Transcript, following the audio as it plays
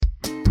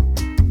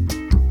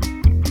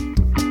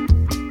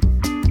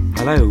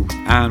Hello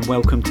and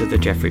welcome to the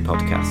Jeffrey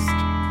Podcast.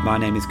 My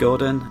name is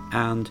Gordon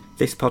and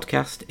this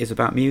podcast is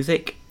about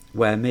music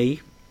where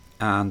me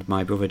and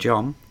my brother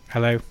John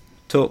Hello.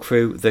 talk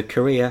through the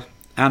career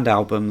and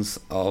albums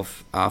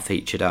of our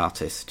featured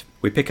artist.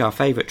 We pick our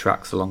favourite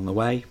tracks along the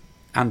way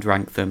and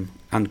rank them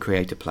and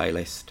create a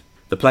playlist.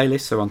 The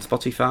playlists are on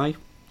Spotify,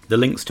 the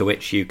links to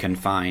which you can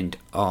find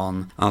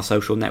on our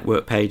social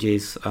network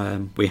pages.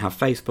 We have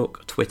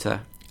Facebook,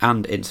 Twitter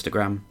and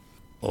Instagram,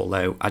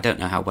 although I don't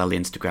know how well the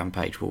Instagram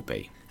page will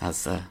be,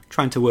 as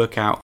trying to work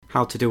out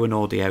how to do an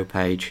audio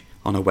page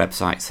on a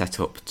website set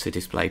up to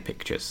display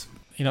pictures.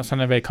 You're not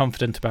sounding very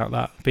confident about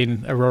that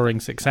being a roaring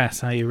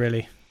success, are you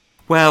really?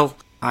 Well,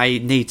 I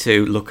need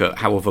to look at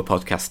how other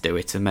podcasts do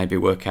it and maybe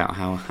work out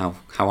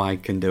how I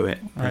can do it.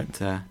 Right.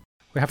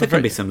 But, There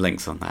can be some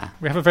links on there.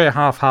 We have a very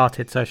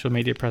half-hearted social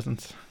media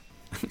presence.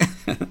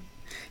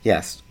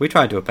 Yes, we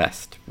try to do our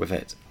best with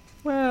it.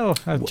 Well,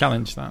 I'd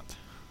challenge that.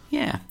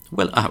 Yeah,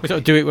 well, We sort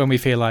of do it when we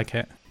feel like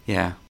it.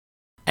 yeah.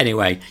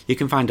 Anyway, you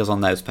can find us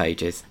on those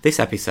pages. This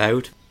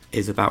episode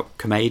is about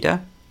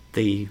Komeda,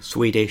 the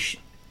Swedish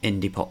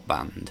indie pop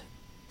band.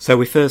 So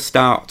we first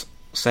start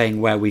saying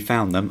where we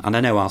found them, and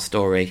I know our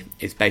story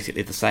is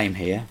basically the same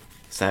here,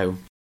 so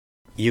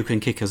you can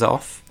kick us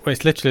off. Well,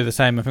 it's literally the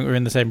same. I think we were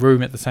in the same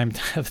room at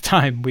the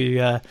time. We,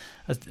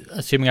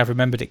 assuming I've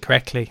remembered it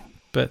correctly,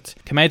 but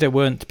Komeda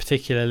weren't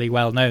particularly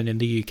well known in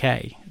the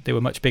UK. They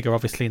were much bigger,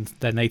 obviously, in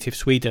their native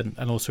Sweden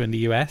and also in the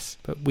US,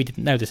 but we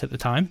didn't know this at the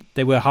time.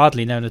 They were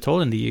hardly known at all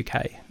in the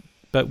UK,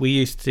 but we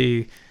used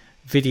to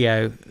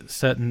video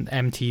certain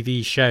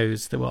MTV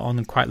shows that were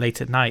on quite late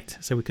at night,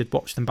 so we could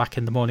watch them back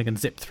in the morning and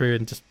zip through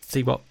and just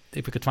see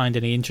if we could find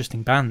any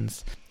interesting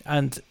bands.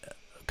 And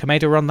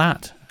Komeda were on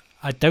that.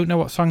 I don't know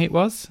what song it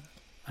was.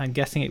 I'm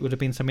guessing it would have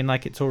been something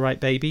like "It's All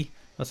Right, Baby"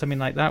 or something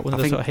like that. One of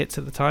the sort of hits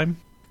at the time.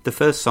 The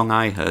first song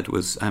I heard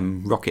was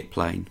Rocket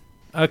Plane.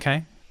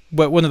 Okay.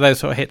 Well, one of those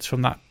sort of hits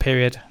from that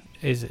period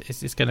is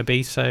going to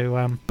be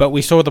so. But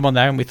we saw them on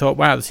there and we thought,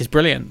 wow, this is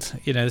brilliant.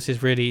 You know, this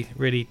is really,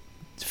 really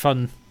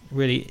fun,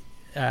 really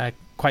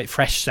quite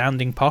fresh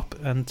sounding pop.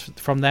 And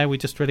from there, we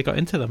just really got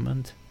into them.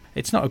 And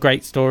it's not a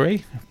great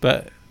story,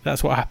 but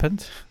that's what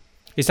happened.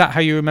 Is that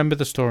how you remember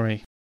the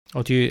story,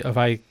 or have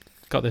I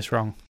got this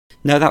wrong?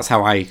 No, that's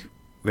how I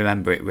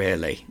remember it,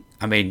 really.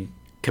 I mean,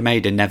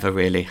 Komeda never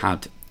really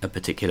had a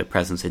particular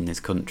presence in this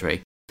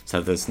country,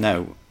 so there's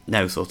no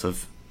sort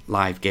of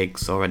live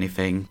gigs or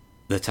anything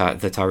that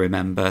I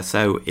remember.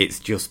 So it's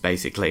just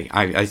basically,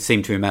 I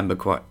seem to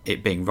remember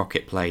it being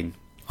Rocket Plane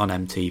on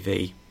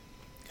MTV,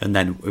 and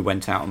then we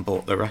went out and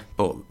bought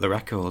the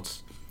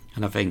records,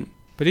 and I think.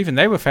 But even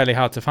they were fairly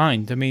hard to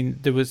find. I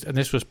mean, and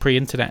this was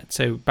pre-internet,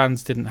 so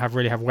bands didn't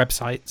really have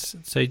websites.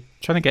 So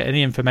trying to get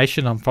any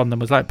information from them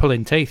was like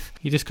pulling teeth.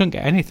 You just couldn't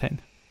get anything.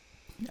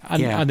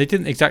 And they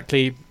didn't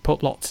exactly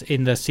put lots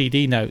in the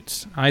CD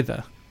notes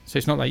either. So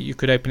it's not like you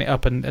could open it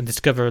up and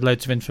discover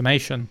loads of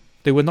information.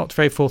 They were not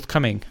very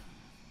forthcoming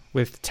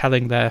with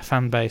telling their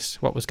fan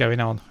base what was going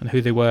on and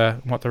who they were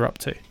and what they're up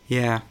to.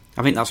 Yeah,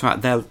 I think that's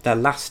right. Their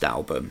last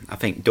album, I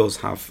think, does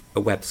have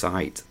a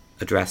website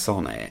address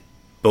on it.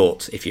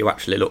 But if you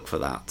actually look for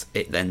that,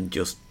 it then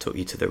just took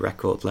you to the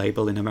record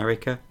label in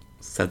America.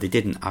 So they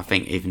didn't, I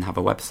think, even have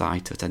a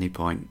website at any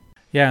point.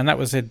 Yeah, and that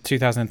was in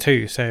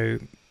 2002. So,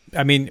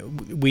 I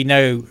mean, we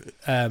know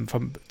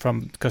from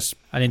because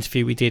an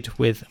interview we did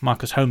with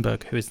Marcus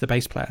Holmberg, who is the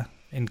bass player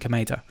in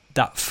Komeda,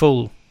 that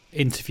full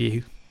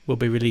interview will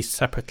be released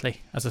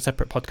separately as a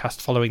separate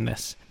podcast following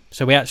this.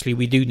 So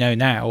we do know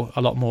now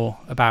a lot more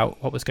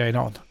about what was going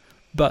on.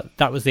 But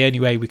that was the only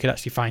way we could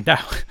actually find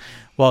out,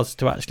 was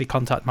to actually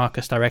contact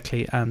Marcus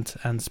directly and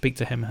speak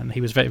to him. And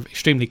he was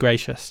extremely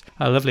gracious,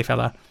 a lovely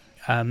fella.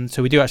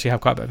 So we do actually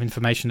have quite a bit of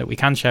information that we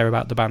can share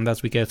about the band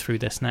as we go through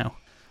this now.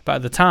 But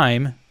at the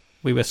time,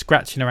 we were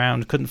scratching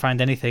around, couldn't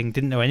find anything,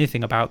 didn't know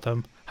anything about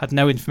them, had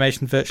no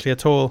information virtually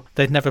at all.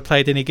 They'd never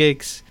played any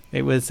gigs.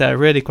 It was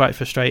really quite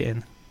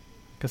frustrating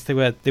because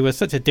they were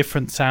such a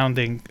different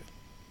sounding,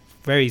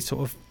 very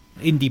sort of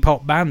indie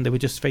pop band. They were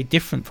just very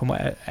different from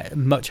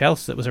much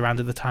else that was around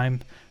at the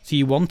time. So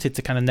you wanted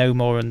to kind of know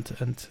more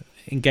and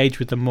engage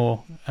with them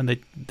more, and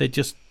they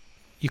just,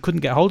 you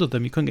couldn't get hold of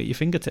them. You couldn't get your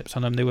fingertips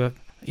on them. They were,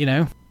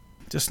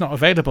 just not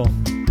available.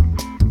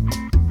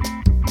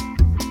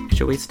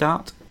 Shall we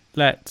start?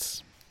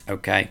 Let's.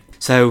 Okay.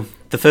 So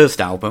the first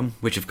album,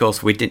 which of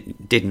course we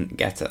didn't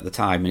get at the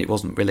time, and it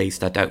wasn't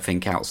released, I don't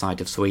think,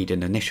 outside of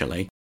Sweden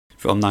initially,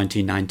 from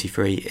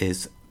 1993,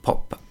 is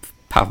Pop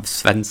Pav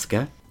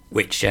Svenska,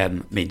 which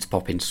means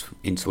pop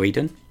in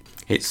Sweden.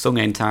 It's sung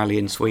entirely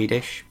in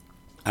Swedish,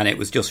 and it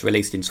was just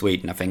released in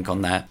Sweden, I think,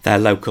 on their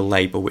local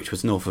label, which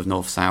was North of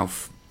North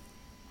South.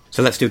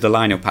 So let's do the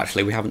lineup,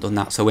 actually. We haven't done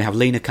that. So we have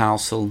Lena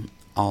Karlsson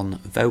on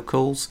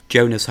vocals,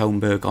 Jonas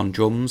Holmberg on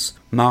drums,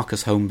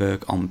 Marcus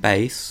Holmberg on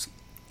bass,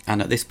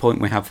 and at this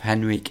point we have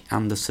Henrik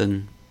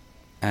Andersson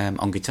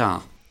on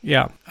guitar.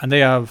 Yeah, and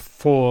they are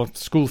 4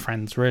 school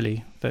friends,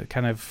 really, that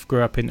kind of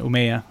grew up in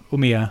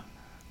Umeå.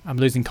 I'm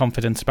losing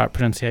confidence about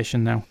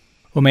pronunciation now.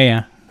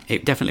 Umeå.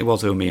 It definitely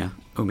was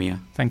Umeå.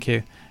 Thank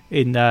you.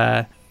 In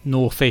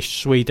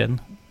northish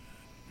Sweden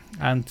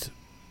and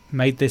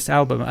made this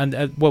album.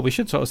 And well, we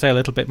should sort of say a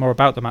little bit more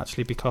about them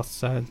actually,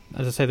 because as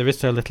I say, there is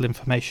so little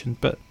information,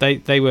 but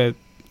they were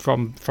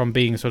from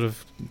being sort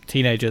of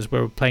teenagers,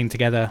 were playing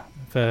together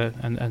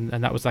and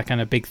that was that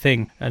kind of big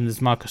thing. And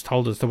as Marcus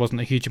told us, there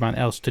wasn't a huge amount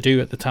else to do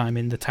at the time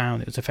in the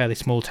town. It was a fairly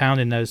small town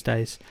in those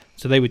days,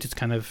 so they were just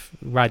kind of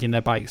riding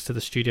their bikes to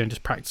the studio and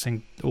just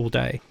practicing all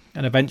day.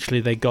 And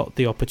eventually they got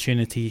the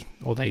opportunity,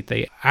 or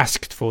they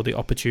asked for the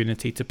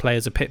opportunity to play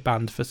as a pit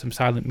band for some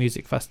silent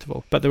music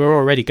festival, but they were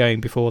already going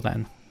before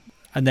then,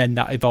 and then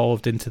that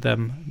evolved into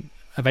them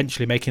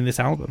eventually making this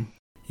album.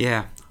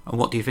 Yeah. And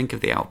what do you think of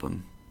the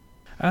album?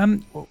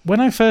 When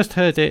I first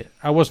heard it,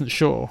 I wasn't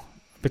sure,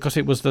 because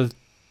it was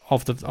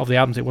of the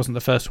albums, it wasn't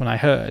the first one I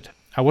heard.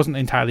 I wasn't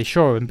entirely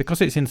sure, and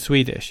because it's in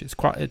Swedish, it's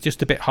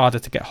just a bit harder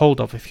to get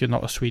hold of if you're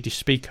not a Swedish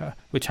speaker,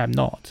 which I'm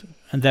not,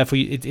 and therefore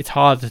it's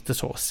harder to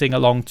sort of sing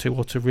along to,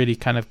 or to really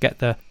kind of get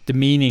the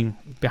meaning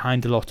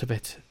behind a lot of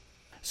it.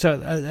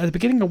 So at the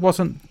beginning I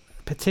wasn't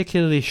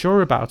particularly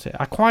sure about it.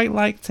 I quite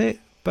liked it,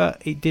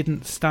 but it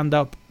didn't stand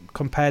up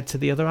compared to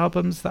the other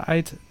albums that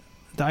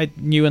I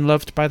knew and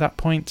loved by that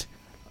point.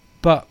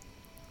 But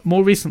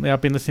more recently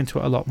I've been listening to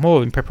it a lot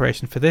more in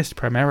preparation for this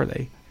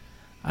primarily,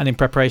 and in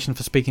preparation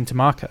for speaking to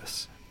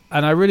Marcus.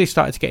 And I really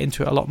started to get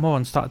into it a lot more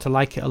and started to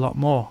like it a lot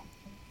more.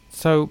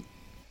 So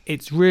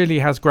it really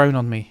has grown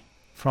on me,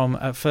 from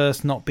at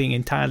first not being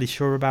entirely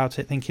sure about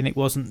it, thinking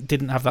it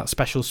didn't have that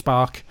special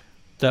spark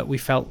that we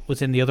felt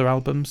was in the other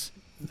albums.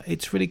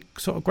 It's really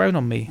sort of grown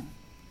on me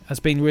as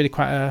being really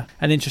quite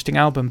an interesting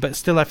album, but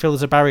still I feel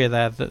there's a barrier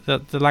there,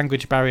 that the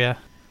language barrier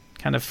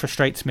kind of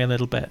frustrates me a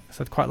little bit.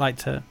 So I'd quite like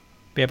to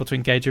be able to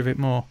engage with it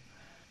more.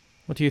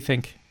 What do you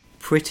think?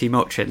 Pretty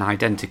much an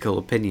identical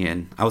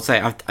opinion. I would say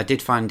I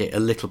did find it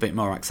a little bit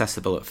more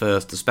accessible at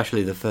first,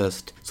 especially the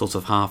first sort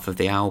of half of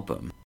the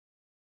album.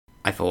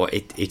 I thought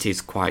it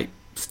is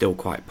still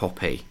quite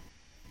poppy,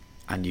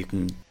 and you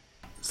can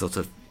sort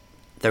of,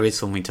 there is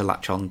something to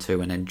latch on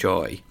to and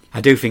enjoy. I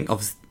do think,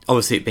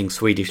 obviously it being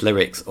Swedish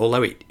lyrics,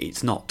 although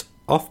it's not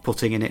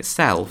off-putting in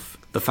itself,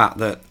 the fact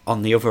that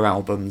on the other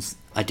albums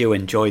I do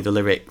enjoy the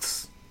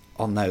lyrics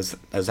on those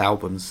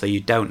albums, so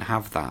you don't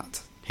have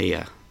that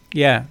here.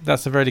 Yeah,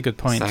 that's a very good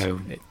point.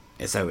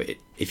 So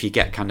if you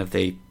get kind of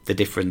the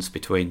difference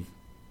between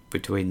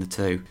the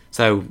two.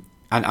 So,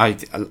 and I,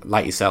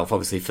 like yourself,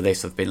 obviously for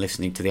this I've been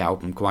listening to the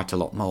album quite a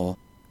lot more,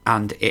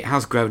 and it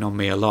has grown on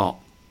me a lot.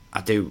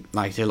 I do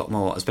like it a lot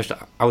more, especially,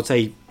 I would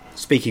say,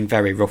 speaking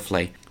very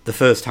roughly, the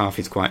first half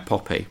is quite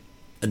poppy,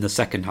 and the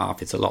second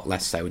half is a lot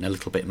less so and a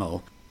little bit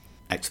more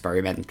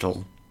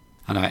experimental.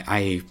 And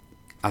I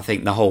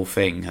think the whole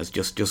thing has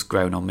just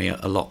grown on me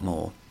a lot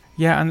more.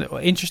 Yeah, and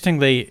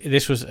interestingly,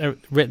 this was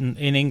written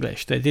in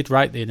English. They did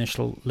write the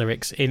initial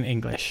lyrics in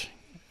English,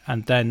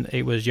 and then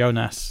it was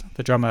Jonas,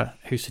 the drummer,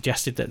 who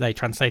suggested that they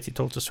translate it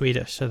all to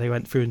Swedish. So they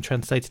went through and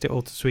translated it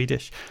all to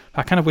Swedish.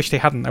 I kind of wish they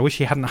hadn't. I wish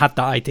he hadn't had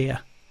that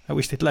idea. I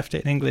wish they'd left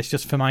it in English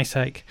just for my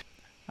sake.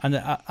 And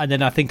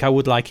then I think I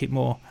would like it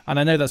more. And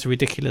I know that's a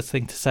ridiculous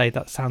thing to say.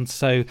 That sounds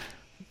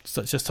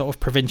such a sort of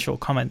provincial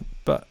comment,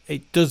 but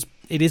it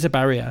is a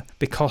barrier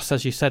because,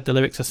 as you said, the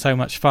lyrics are so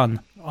much fun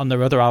on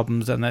their other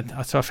albums, and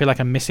so I feel like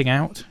I'm missing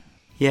out.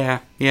 Yeah,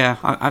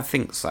 I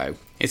think so.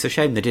 It's a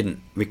shame they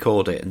didn't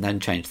record it and then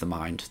change their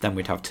mind. Then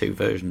we'd have two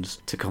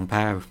versions to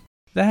compare.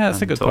 Yeah,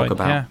 that's a good point.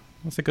 About. Yeah,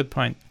 that's a good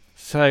point.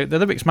 So the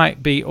lyrics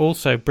might be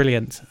also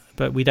brilliant,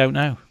 but we don't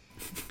know.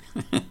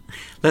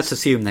 Let's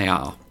assume they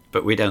are,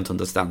 but we don't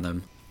understand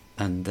them.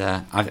 And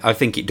I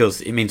think it does.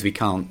 It means we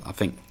can't, I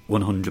think,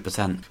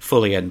 100%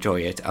 fully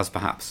enjoy it as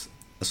perhaps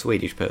a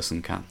Swedish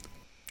person can.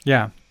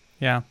 Yeah.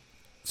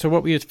 So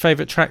what were your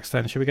favourite tracks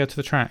then? Should we go to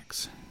the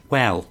tracks?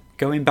 Well,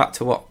 going back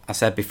to what I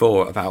said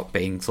before about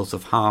being sort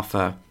of half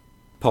a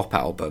pop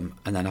album,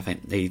 and then I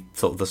think the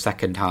sort of the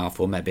second half,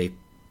 or maybe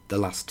the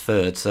last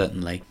third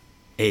certainly,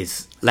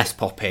 is less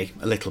poppy,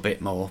 a little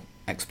bit more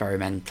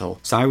experimental.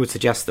 So I would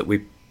suggest that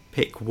we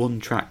pick one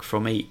track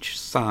from each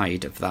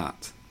side of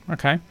that.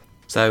 Okay.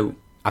 So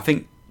I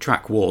think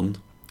track 1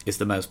 is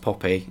the most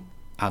poppy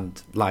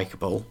and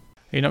likeable.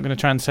 You're not going to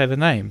try and say the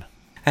name?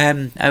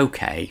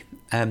 Okay.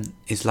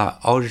 It's like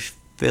Oj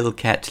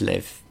Vilket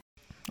Liv.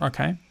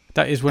 Okay.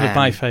 That is one of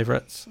my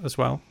favourites as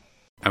well.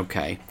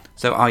 Okay.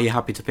 So are you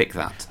happy to pick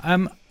that?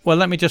 Well,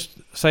 let me just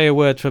say a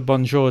word for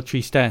Bonjour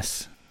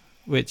Tristesse,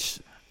 which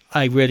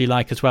I really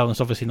like as well. And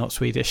it's obviously not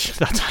Swedish,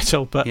 that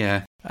title, but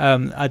yeah.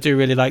 I do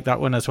really like that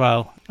one as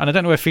well. And I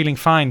don't know where Feeling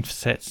Fine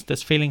sits.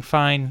 Does Feeling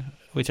Fine,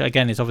 which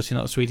again is obviously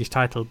not a Swedish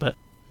title, but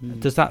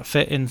does that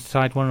fit in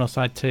side 1 or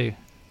side 2?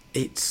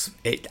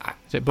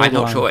 I'm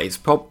not sure.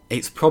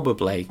 It's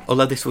probably,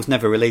 although this was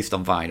never released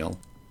on vinyl,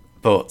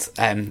 but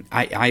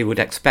I would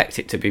expect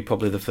it to be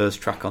probably the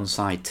first track on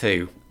side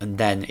 2, and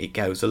then it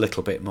goes a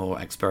little bit more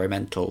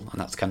experimental, and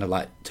that's kind of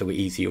like to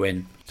ease you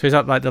in. So is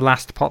that like the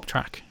last pop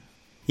track?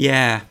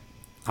 Yeah,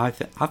 I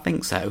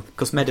think so,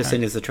 because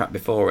Medicine is the track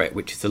before it,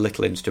 which is a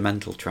little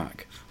instrumental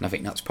track, and I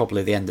think that's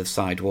probably the end of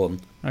side 1.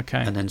 Okay.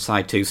 And then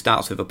side 2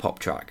 starts with a pop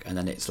track, and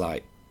then it's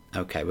like,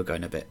 okay, we're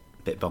going a bit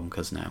bit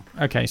bonkers now.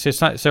 Okay,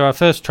 so our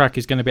first track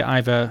is going to be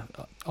either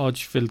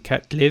Oj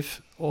Vilket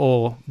Live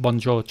or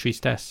Bonjour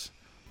Tristesse.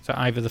 So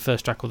either the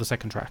first track or the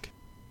second track.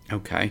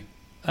 Okay.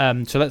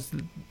 So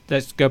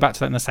let's go back to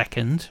that in a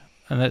second,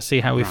 and let's see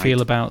how we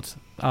feel about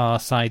our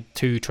side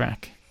 2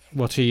 track.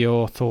 What are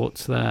your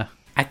thoughts there?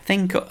 I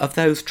think of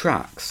those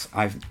tracks,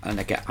 I've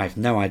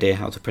no idea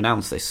how to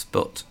pronounce this,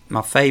 but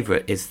my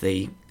favourite is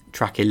the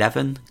track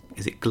 11.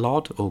 Is it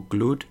Glod or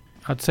Glud?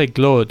 I'd say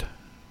Glod.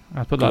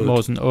 I'd put that Glud. more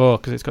as an O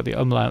because it's got the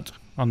umlaut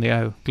on the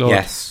O. Glod.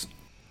 Yes.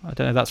 I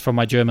don't know. That's from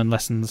my German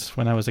lessons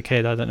when I was a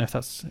kid. I don't know if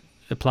that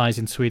applies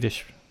in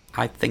Swedish.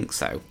 I think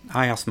so.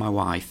 I asked my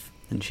wife,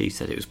 and she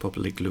said it was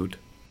probably Glud,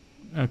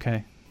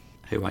 Okay.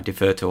 who I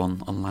defer to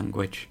on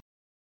language.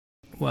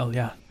 Well,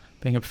 yeah.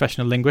 Being a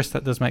professional linguist,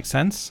 that does make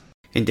sense.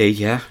 Indeed,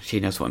 yeah. She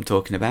knows what I'm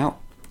talking about.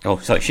 Oh,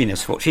 sorry, she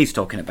knows what she's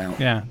talking about.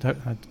 Yeah,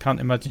 I can't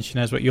imagine she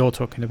knows what you're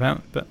talking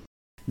about, but...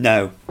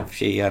 No,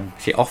 she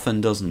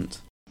often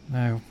doesn't.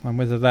 No, I'm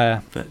with her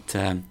there. But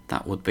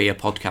that would be a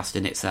podcast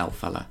in itself,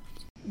 fella.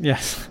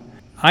 Yes.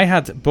 I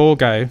had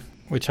Borgo,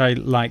 which I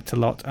liked a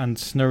lot, and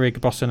Snurrig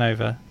Bossa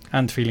Nova,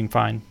 and Feeling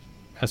Fine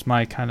as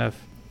my kind of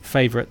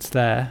favourites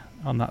there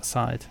on that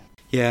side.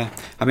 Yeah,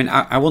 I mean,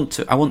 I want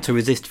to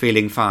resist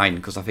Feeling Fine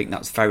because I think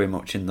that's very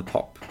much in the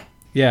pop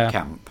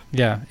camp.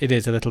 Yeah, it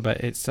is a little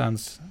bit. It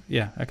sounds...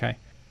 Yeah, okay.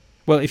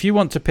 Well, if you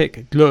want to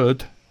pick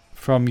Glud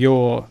from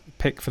your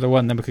pick for the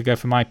one, then we could go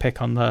for my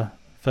pick on the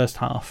first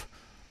half,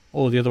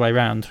 or the other way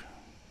round.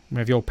 We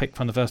have your pick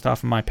from the first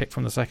half and my pick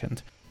from the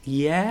second.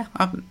 Yeah,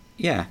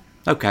 yeah.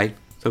 Okay,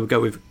 so we'll go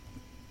with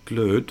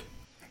Glud.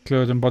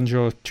 Glud and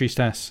Bonjour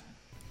Tristesse.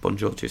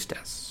 Bonjour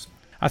Tristesse.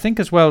 I think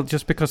as well,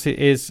 just because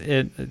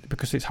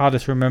because it's harder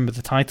to remember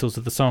the titles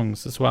of the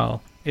songs as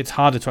well. It's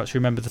harder to actually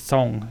remember the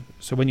song.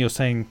 So when you're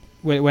saying,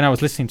 when I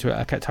was listening to it,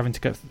 I kept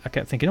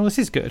thinking, oh, this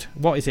is good.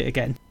 What is it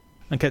again?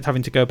 And kept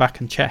having to go back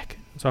and check.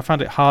 So I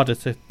found it harder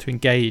to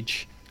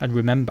engage and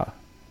remember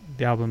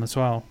the album as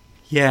well.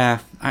 Yeah,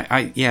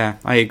 I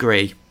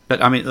agree.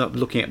 But I mean,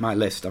 looking at my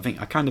list, I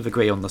think I kind of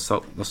agree on the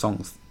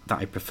songs that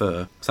I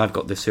prefer. So I've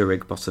got the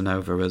Zurich Bossa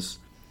Nova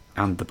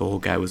and the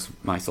Borgo as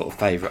my sort of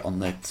favourite on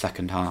the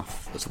second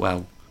half as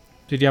well.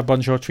 Did you have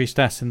Bonjour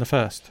Tristesse in the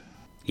first?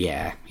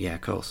 Yeah,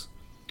 of course.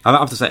 I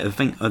have to say, I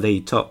think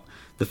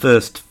the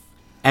first,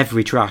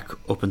 every track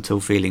up until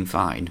Feeling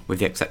Fine, with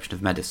the exception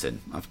of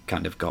Medicine, I've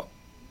kind of got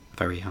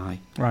very high.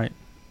 Right.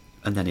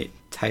 And then it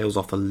tails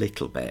off a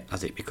little bit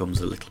as it becomes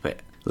a little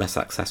bit less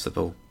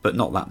accessible, but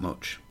not that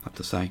much, I have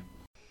to say.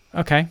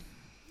 Okay.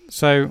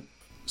 So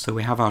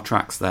we have our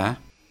tracks there.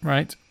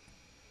 Right.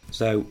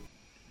 So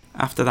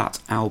after that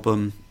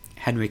album,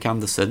 Henrik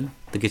Andersson,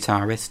 the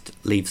guitarist,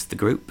 leaves the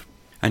group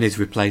and is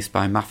replaced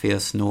by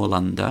Matthias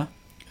Norlander,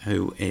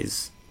 who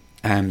is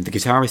the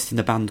guitarist in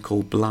the band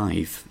called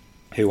Blythe,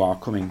 who are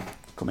coming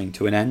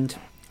to an end,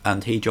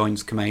 and he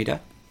joins Comeda.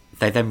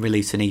 They then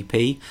release an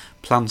EP,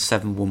 Plan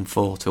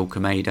 714 till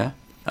Comeda,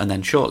 and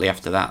then shortly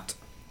after that,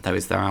 there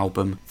is their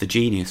album The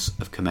Genius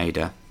of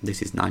Comeda.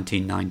 This is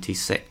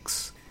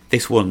 1996.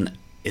 This one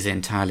is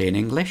entirely in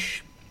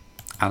English,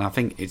 and I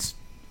think it's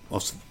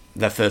also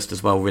their first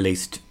as well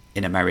released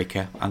in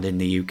America and in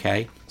the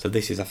UK. So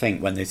this is, I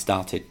think, when they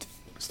started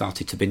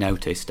to be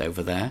noticed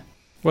over there.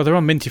 Well, they're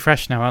on Minty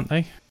Fresh now, aren't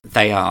they?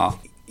 They are,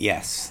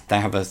 yes. They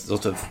have a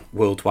sort of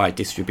worldwide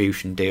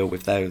distribution deal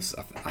with those,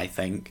 I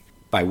think.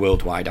 By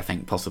worldwide, I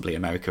think possibly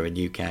America and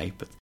UK.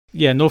 But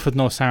yeah, North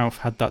North South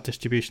had that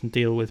distribution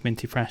deal with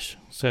Minty Fresh.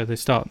 So they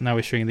start now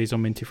issuing these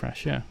on Minty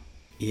Fresh, yeah.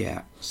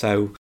 Yeah,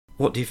 so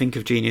what do you think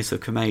of Genius of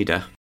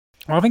Comeda?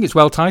 Well, I think it's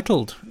well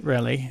titled,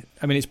 really.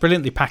 I mean, it's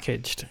brilliantly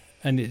packaged,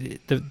 and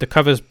the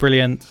cover's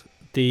brilliant.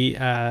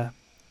 The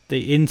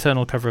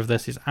internal cover of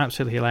this is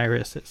absolutely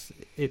hilarious.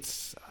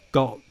 It's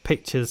got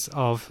pictures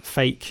of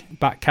fake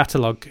back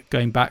catalogue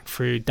going back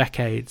through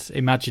decades,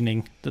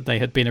 imagining that they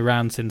had been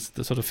around since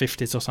the sort of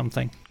 50s or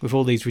something, with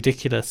all these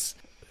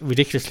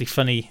ridiculously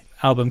funny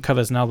album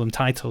covers and album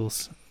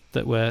titles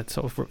that were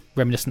sort of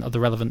reminiscent of the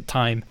relevant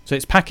time. So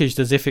it's packaged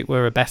as if it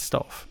were a best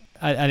of,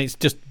 and it's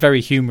just very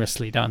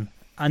humorously done.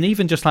 And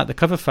even just like the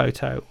cover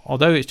photo,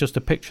 although it's just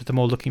a picture of them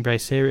all looking very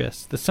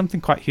serious, there's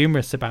something quite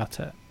humorous about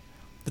it.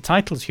 The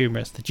title's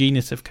humorous, The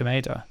Genius of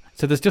Comeda.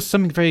 So there's just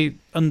something very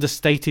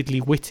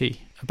understatedly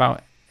witty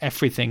about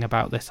everything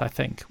about this, I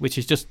think, which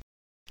is just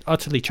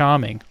utterly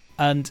charming.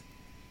 And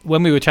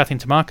when we were chatting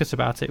to Marcus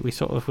about it, we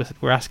sort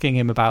of were asking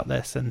him about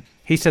this, and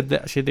he said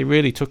that actually they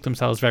really took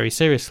themselves very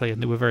seriously,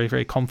 and they were very,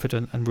 very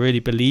confident and really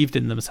believed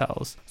in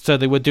themselves. So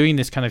they were doing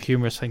this kind of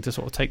humorous thing to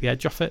sort of take the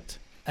edge off it.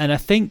 And I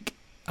think,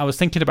 I was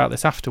thinking about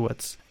this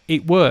afterwards,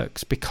 it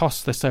works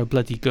because they're so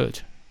bloody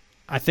good.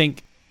 I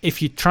think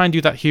if you try and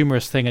do that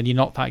humorous thing and you're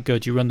not that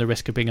good, you run the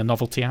risk of being a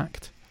novelty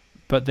act.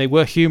 But they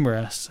were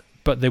humorous,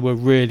 but they were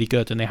really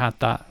good, and they had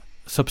that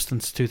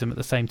substance to them at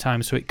the same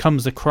time. So it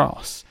comes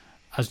across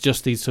as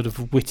just these sort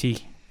of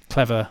witty,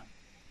 clever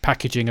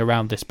packaging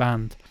around this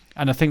band.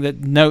 And I think that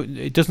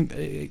it doesn't,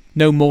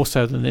 no more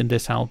so than in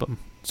this album.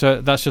 So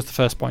that's just the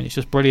first point. It's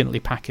just brilliantly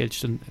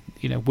packaged and,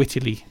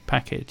 wittily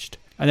packaged.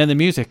 And then the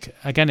music,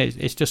 again,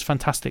 it's just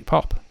fantastic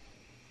pop.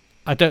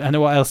 I don't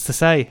know what else to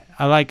say.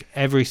 I like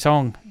every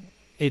song.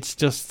 It's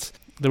just,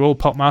 they're all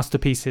pop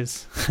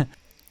masterpieces.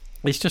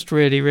 It's just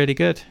really, really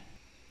good.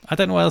 I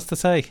don't know what else to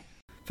say.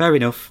 Fair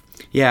enough.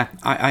 Yeah,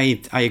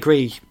 I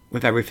agree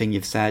with everything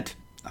you've said.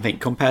 I think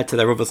compared to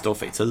their other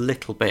stuff, it's a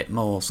little bit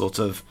more sort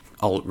of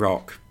alt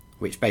rock,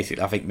 which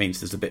basically I think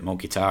means there's a bit more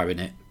guitar in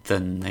it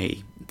than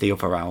the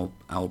other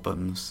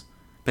albums.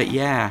 But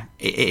yeah,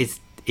 it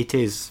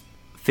is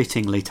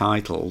fittingly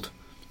titled.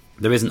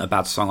 There isn't a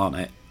bad song on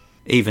it.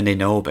 Even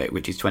In Orbit,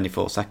 which is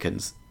 24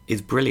 seconds, is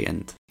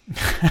brilliant.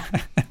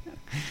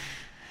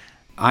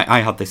 I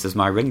had this as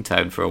my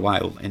ringtone for a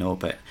while, In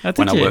Orbit,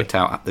 when I worked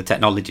out the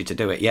technology to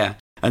do it, yeah.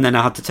 And then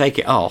I had to take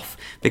it off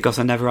because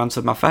I never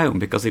answered my phone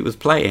because it was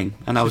playing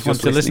and I was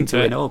just listening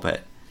to In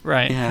Orbit.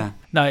 Right. Yeah.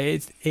 No,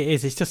 it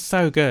is. It's just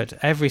so good.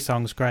 Every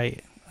song's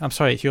great. I'm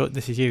sorry,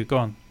 this is you. Go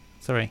on.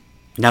 Sorry.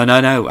 No.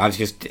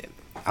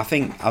 I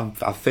think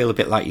I feel a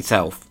bit like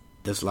yourself.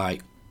 There's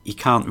like, you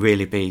can't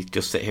really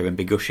just sit here and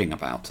be gushing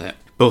about it.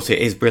 But it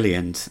is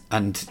brilliant.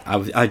 And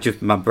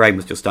my brain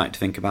was just starting to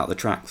think about the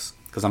tracks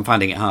because I'm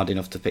finding it hard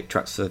enough to pick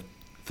tracks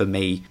for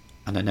me.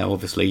 And I know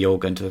obviously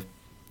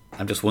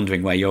I'm just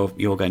wondering where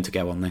you're going to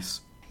go on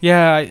this.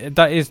 Yeah,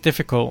 that is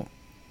difficult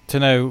to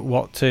know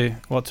what to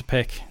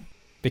pick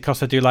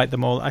because I do like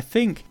them all. I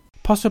think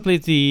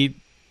possibly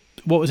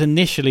what was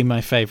initially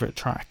my favourite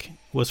track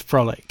was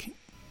Frolic.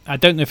 I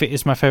don't know if it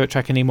is my favourite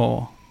track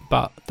anymore,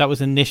 but that was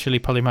initially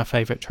probably my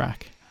favourite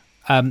track.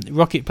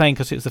 Rocket Plane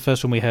because it was the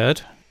first one we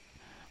heard.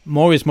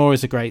 More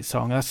is a great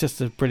song. That's just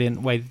a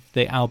brilliant way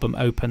the album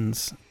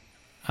opens.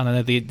 And I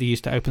know they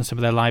used to open some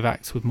of their live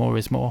acts with More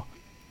is More.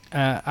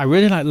 I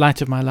really like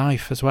Light of My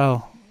Life as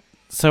well.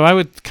 So I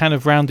would kind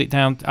of round it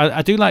down.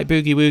 I do like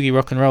Boogie Woogie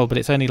Rock and Roll, but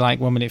it's only like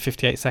 1 minute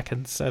 58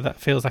 seconds. So that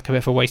feels like a bit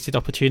of a wasted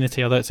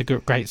opportunity, although it's a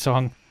great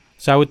song.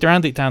 So I would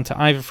round it down to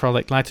either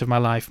Frolic, Light of My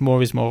Life,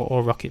 More is More,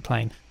 or Rocket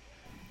Plane.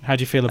 How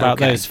do you feel about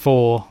those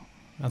four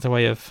as a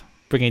way of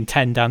bringing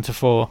 10 down to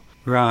 4?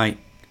 Right.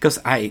 Because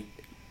I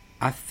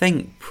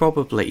think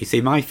probably, you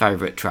see, my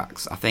favourite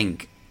tracks, I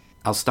think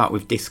I'll start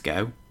with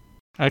Disco.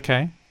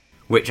 Okay.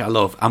 Which I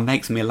love and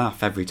makes me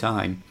laugh every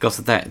time because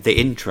of the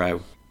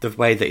intro, the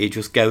way that it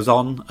just goes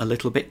on a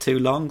little bit too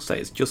long, so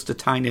it's just a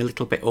tiny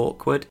little bit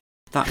awkward.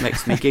 That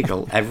makes me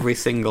giggle every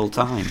single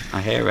time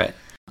I hear it.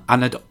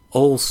 And I'd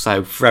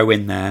also throw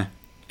in there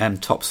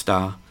Top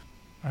Star.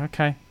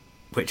 Okay.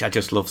 Which I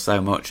just love so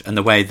much, and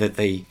the way that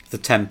the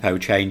tempo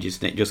changes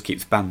and it just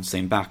keeps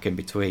bouncing back in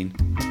between.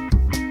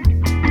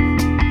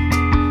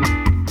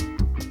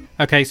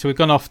 Okay, so we've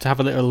gone off to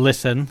have a little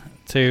listen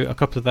to a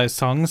couple of those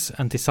songs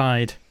and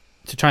decide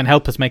to try and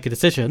help us make a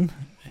decision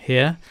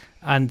here.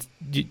 And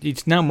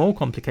it's now more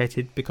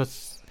complicated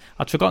because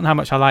I'd forgotten how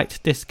much I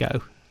liked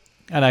Disco.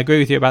 And I agree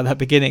with you about that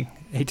beginning.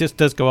 It just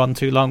does go on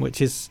too long,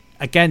 which is,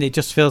 again, it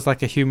just feels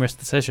like a humorous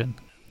decision.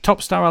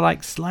 Top Star I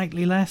like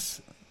slightly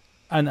less.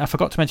 And I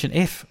forgot to mention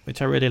If,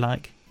 which I really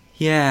like.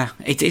 Yeah,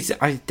 it is.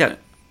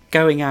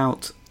 Going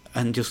out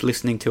and just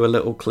listening to a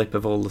little clip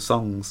of all the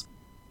songs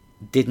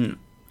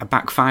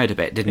backfired a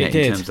bit, didn't it?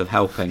 In terms of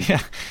helping.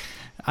 Yeah,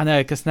 I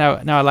know, because now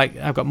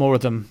I've got more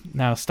of them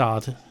now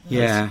starred.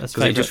 Yeah, because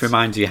it just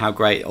reminds you how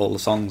great all the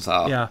songs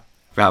are. Yeah.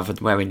 Rather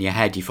than where in your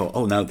head you thought,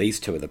 oh no, these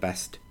two are the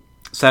best.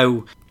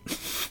 So,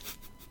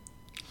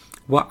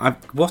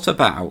 what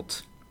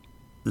about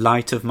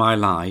Light of My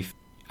Life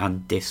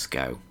and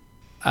Disco?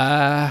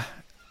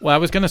 Well, I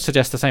was going to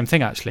suggest the same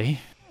thing, actually.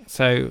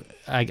 So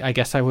I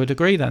guess I would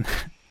agree then.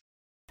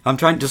 I'm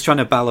trying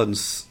to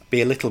balance,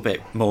 be a little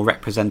bit more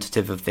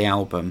representative of the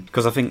album.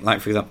 Because I think, like,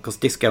 for example, because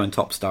Disco and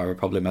Top Star are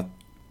probably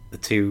the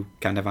two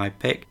kind of I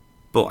pick.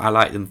 But I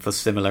like them for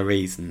similar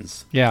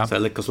reasons. Yeah. So,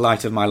 because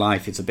Light of My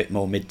Life is a bit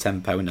more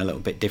mid-tempo and a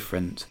little bit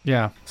different.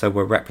 Yeah. So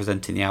we're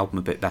representing the album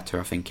a bit better,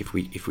 I think, if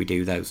we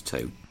do those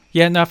two.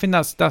 Yeah, no, I think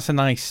that's a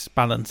nice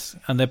balance.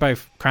 And they're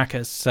both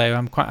crackers, so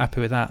I'm quite happy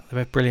with that.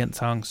 They're both brilliant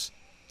songs.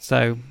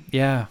 So,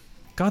 yeah.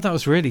 God, that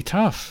was really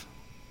tough.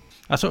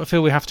 I sort of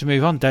feel we have to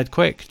move on dead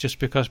quick, just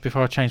because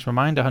before I change my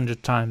mind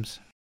 100 times.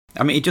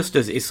 I mean, it just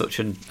does. It's such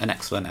an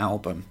excellent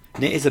album,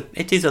 and it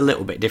is a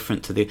little bit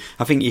different to the.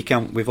 I think you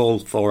can with all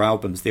four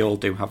albums, they all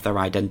do have their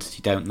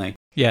identity, don't they?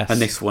 Yes. And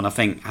this one, I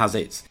think, has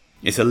it's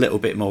a little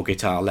bit more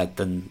guitar led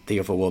than the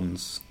other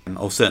ones,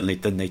 or certainly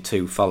than the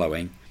two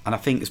following. And I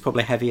think it's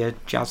probably heavier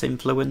jazz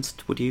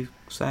influenced. Would you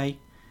say?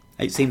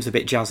 It seems a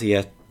bit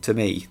jazzier to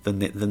me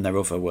than their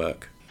other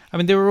work. I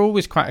mean, they were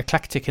always quite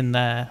eclectic in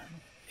their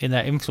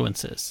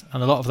influences,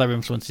 and a lot of their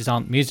influences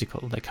aren't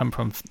musical. They come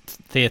from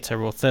theatre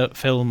or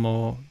film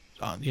or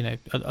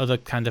other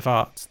kind of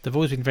arts. They've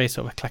always been very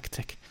sort of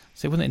eclectic.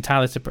 So it wasn't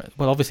entirely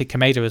well. Obviously,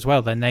 Komeda as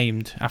well. They're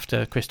named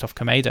after Christoph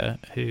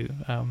Komeda, who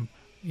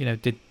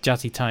did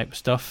jazzy type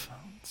stuff.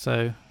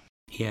 So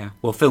yeah,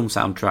 well, film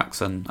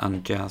soundtracks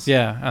and jazz.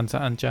 Yeah,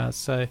 and jazz.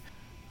 So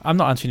I'm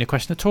not answering your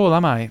question at all,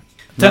 am I?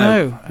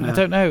 No. I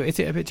don't know. Is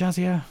it a bit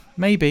jazzier?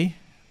 Maybe.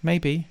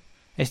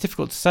 It's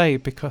difficult to say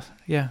because,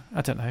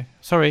 I don't know.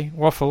 Sorry,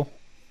 waffle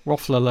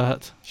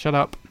alert. Shut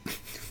up.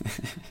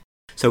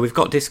 So we've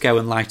got Disco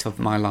and Light of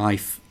My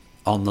Life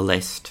on the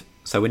list.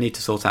 So we need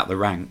to sort out the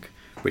rank,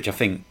 which I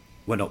think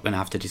we're not going to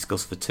have to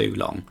discuss for too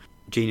long.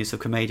 Genius of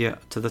Commedia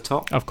to the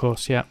top? Of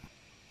course, yeah.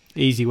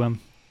 Easy one.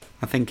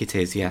 I think it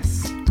is,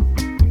 yes.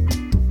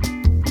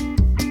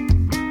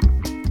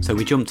 So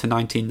we jump to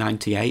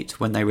 1998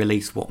 when they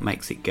release What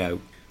Makes It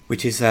Go,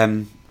 which is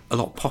a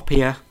lot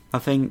poppier, I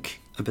think.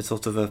 A bit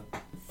sort of a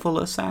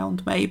fuller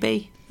sound,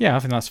 maybe. Yeah, I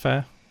think that's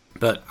fair.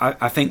 But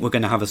I think we're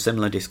going to have a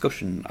similar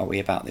discussion, are we,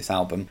 about this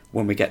album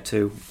when we get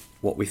to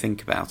what we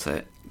think about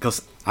it.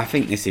 Because I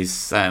think this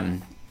is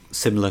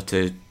similar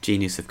to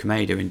Genius of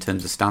Commedia in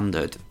terms of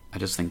standard. I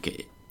just think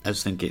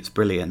it's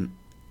brilliant.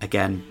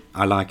 Again,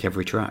 I like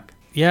every track.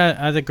 Yeah,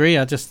 I'd agree.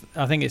 I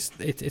think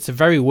it's a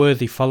very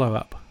worthy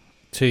follow-up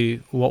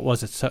to what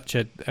was such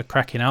a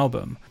cracking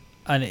album.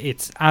 And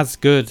it's as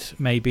good,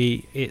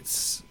 maybe.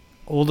 It's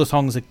all the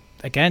songs are,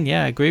 again,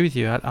 yeah, I agree with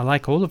you. I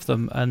like all of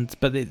them,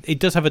 but it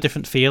does have a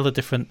different feel, a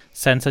different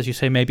sense, as you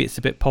say. Maybe it's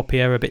a bit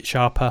poppier, a bit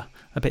sharper,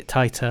 a bit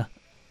tighter.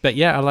 But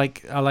yeah,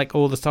 I like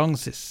all the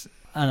songs.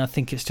 And I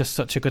think it's just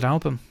such a good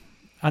album.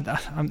 I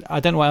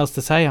don't know what else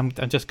to say. I'm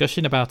just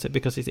gushing about it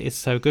because it's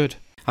so good.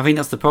 I think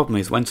that's the problem,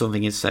 is when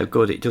something is so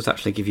good, it does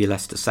actually give you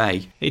less to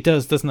say. It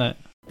does, doesn't it?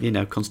 You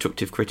know,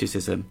 constructive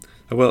criticism.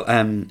 Well,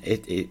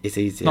 it's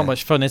easier. Not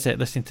much fun, is it,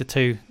 listening to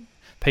two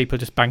people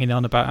just banging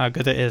on about how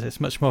good it is? It's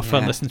much more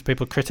fun listening to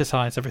people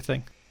criticise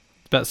everything.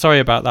 But sorry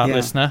about that,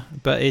 listener.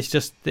 But it's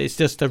just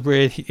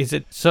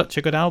such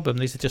a good album.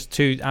 These are just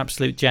two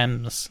absolute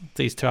gems,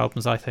 these two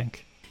albums, I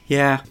think.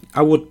 Yeah,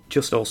 I would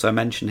just also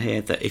mention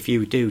here that if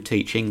you do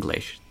teach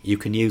English, you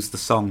can use the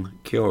song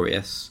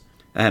Curious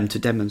to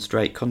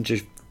demonstrate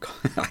conjugation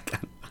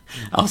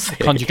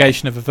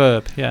of a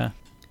verb, yeah.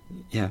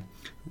 Yeah.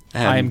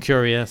 I am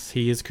curious,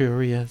 he is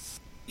curious.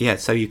 Yeah,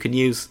 so you can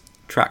use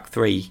track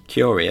 3,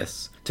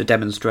 Curious, to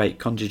demonstrate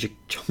conjugation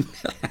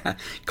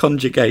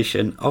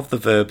of the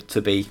verb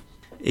to be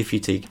if you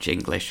teach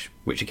English,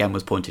 which again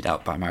was pointed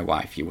out by my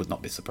wife. You would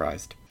not be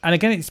surprised. And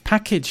again, it's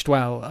packaged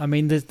well. I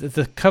mean,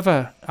 the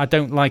cover I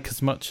don't like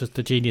as much as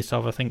the Genius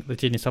of. I think the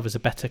Genius of is a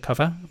better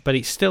cover, but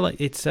it's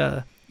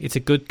a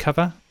good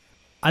cover.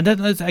 And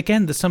then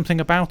again, there's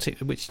something about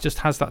it which just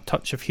has that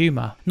touch of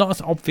humour, not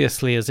as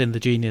obviously as in the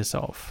Genius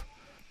of,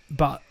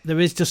 but there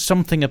is just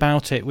something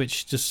about it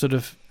which just sort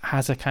of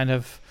has a kind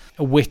of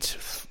a wit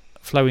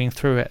flowing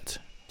through it.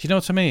 Do you know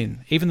what I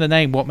mean? Even the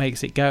name, What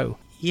Makes It Go.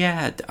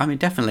 Yeah, I mean,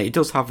 definitely. It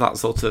does have that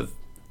sort of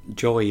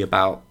joy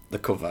about the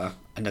cover,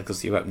 and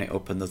because you open it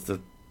up and there's the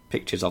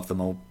pictures of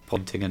them all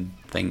pointing and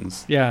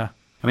things. Yeah.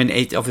 I mean,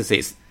 obviously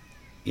it's,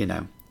 you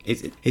know,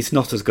 it's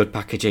not as good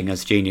packaging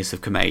as Genius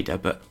of Commedia,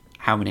 but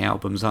how many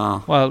albums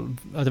are? Well,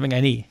 I don't think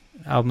any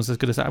album's as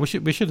good as that.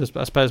 We should,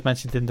 I suppose,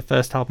 mentioned in the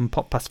first album,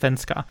 Pop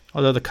Pasvenska,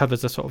 although the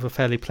covers are sort of a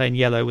fairly plain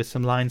yellow with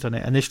some lines on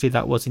it. Initially,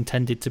 that was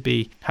intended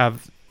to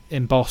have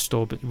embossed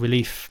or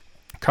relief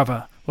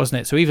cover,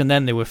 wasn't it? So even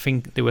then, they were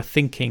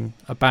thinking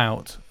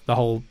about the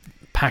whole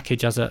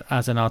package as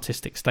an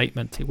artistic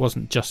statement. It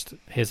wasn't just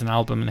here's an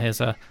album and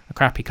here's a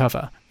crappy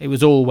cover. It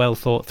was all well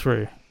thought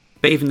through.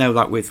 But even though,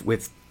 like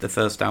with the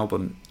first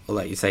album, I'll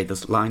let you say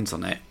there's lines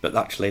on it, but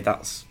actually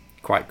that's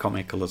quite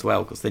comical as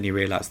well, because then you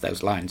realise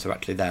those lines are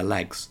actually their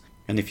legs,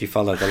 and if you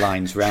follow the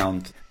lines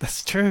round,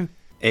 that's true.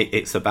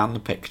 It's a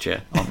band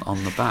picture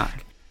on the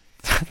back.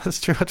 That's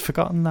true. I'd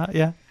forgotten that.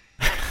 Yeah.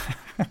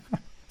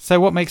 So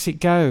what makes it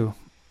go?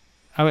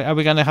 Are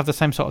we going to have the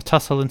same sort of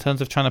tussle in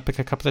terms of trying to pick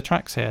a couple of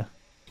tracks here?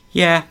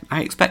 Yeah,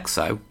 I expect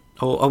so.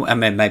 Or I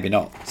mean, maybe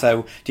not.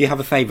 So, do you have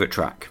a favourite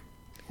track?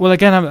 Well,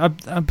 again,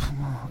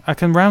 I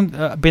can round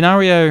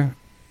Binario.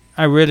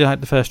 I really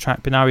like the first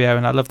track, Binario,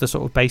 and I love the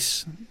sort of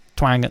bass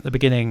twang at the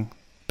beginning.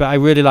 But I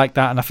really like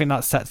that, and I think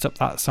that sets up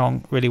that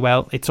song really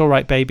well. It's All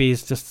Right Baby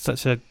is just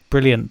such a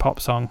brilliant pop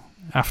song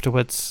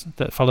afterwards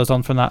that follows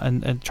on from that,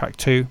 and track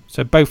 2.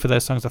 So both of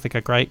those songs I think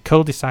are great.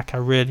 Cul-de-sac I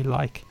really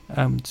like,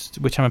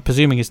 which I'm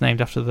presuming is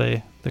named after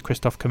the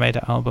Christophe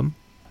Comeda album.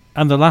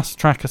 And the last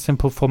track, A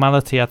Simple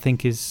Formality, I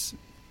think is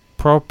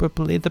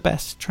probably the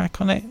best track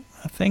on it,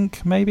 I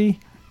think, maybe.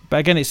 But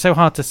again, it's so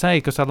hard to say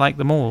because I like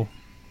them all.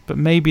 But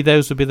maybe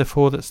those would be the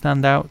 4 that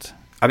stand out.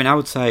 I mean, I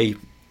would say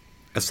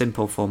A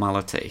Simple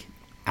Formality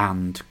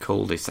and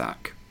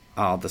Cul-de-sac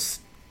are the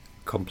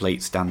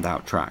complete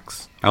standout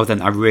tracks. Oh,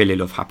 then I really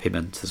love Happy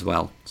Mint as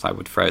well, so I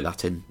would throw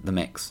that in the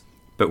mix.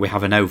 But we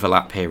have an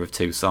overlap here of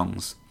 2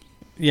 songs.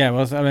 Yeah,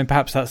 well, I mean,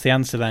 perhaps that's the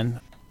answer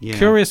then. Yeah.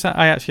 Curious,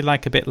 I actually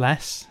like a bit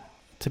less.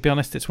 To be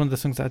honest, it's one of the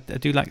songs I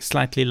do like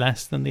slightly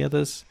less than the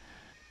others.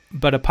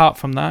 But apart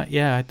from that,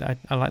 yeah,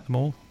 I like them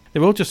all.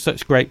 They're all just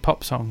such great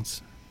pop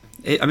songs.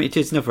 It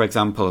is another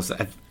example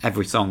that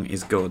every song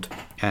is good,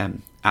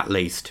 at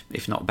least,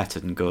 if not better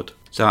than good.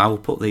 So I will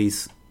put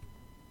these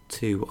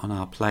 2 on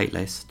our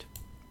playlist.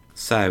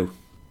 So,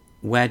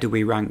 where do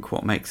we rank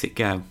What Makes It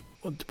Go?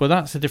 Well,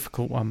 that's a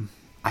difficult one.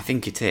 I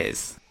think it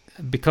is.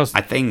 Because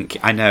I think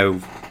I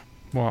know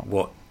what.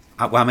 Well,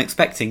 I'm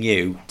expecting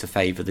you to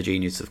favour the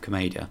Genius of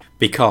Commedia,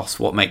 because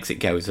What Makes It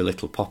Go is a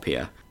little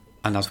poppier.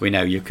 And as we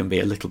know, you can be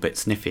a little bit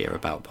sniffier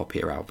about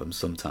poppier albums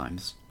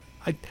sometimes.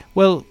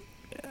 Well,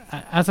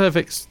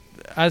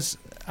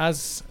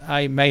 as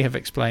I may have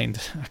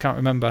explained, I can't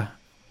remember.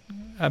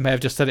 I may have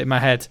just said it in my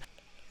head.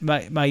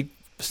 My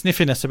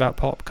sniffiness about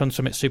pop comes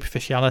from its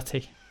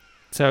superficiality.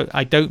 So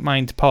I don't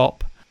mind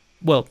pop.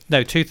 Well,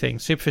 no, two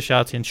things: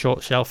 superficiality and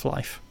short shelf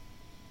life.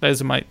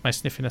 Those are my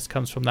sniffiness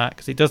comes from that,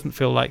 because it doesn't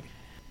feel like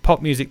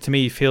pop music to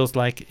me feels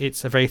like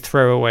it's a very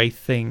throwaway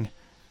thing,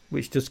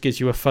 which just gives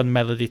you a fun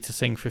melody to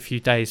sing for a few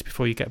days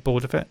before you get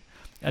bored of it.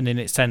 And in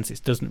its sense,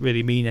 it doesn't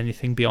really mean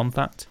anything beyond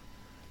that.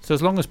 So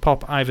as long as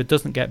pop either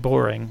doesn't get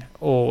boring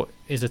or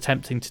is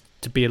attempting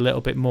to be a little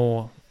bit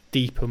more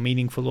deep or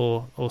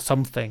meaningful or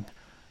something,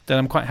 then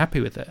I'm quite happy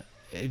with it.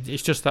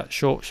 It's just that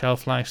short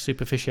shelf life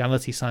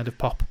superficiality side of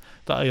pop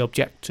that I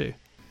object to.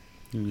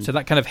 So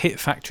that kind of Hit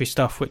Factory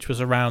stuff, which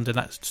was around in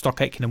that Stock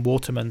Aitken and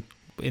Waterman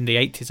in the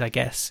 80s, I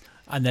guess,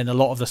 and then a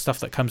lot of the stuff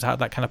that comes out of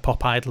that kind of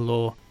Pop Idol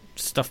or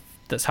stuff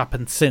that's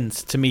happened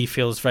since, to me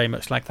feels very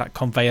much like that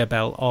conveyor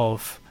belt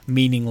of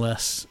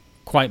meaningless,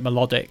 quite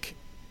melodic,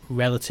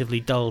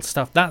 relatively dull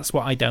stuff. That's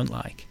what I don't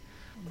like.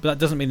 But that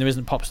doesn't mean there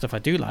isn't pop stuff I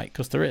do like,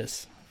 because there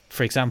is.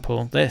 For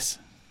example, this.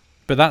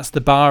 But that's the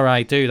bar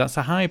I do. That's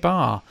a high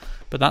bar,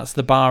 but that's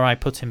the bar I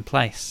put in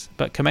place.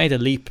 But Komeda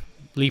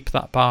leap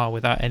that bar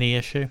without any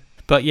issue.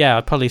 But yeah,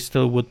 I probably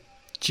still would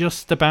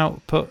just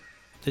about put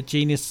the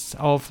Genius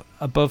of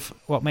above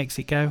What Makes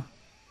It Go.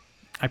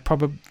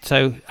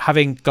 So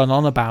having gone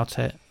on about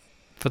it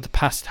for the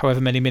past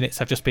however many minutes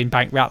I've just been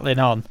bank rattling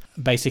on,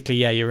 basically,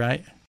 yeah, you're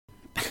right.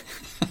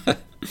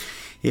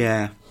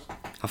 Yeah,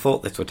 I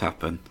thought this would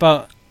happen.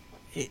 But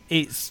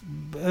it's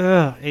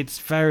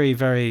very,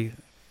 very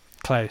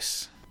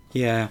close.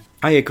 Yeah,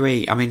 I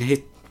agree. I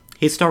mean,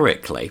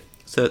 historically,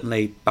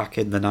 certainly back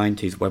in the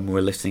 90s when we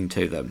were listening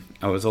to them,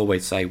 I was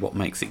always say What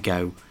Makes It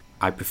Go.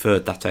 I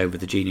preferred that over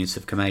the Genius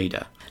of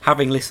Komeda.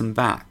 Having listened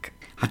back,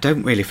 I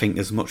don't really think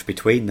there's much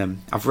between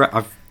them.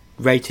 I've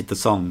rated the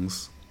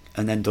songs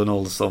and then done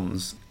all the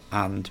sums,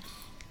 and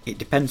it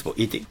depends what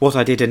you did. What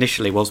I did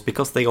initially was,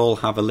 because they all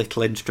have a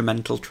little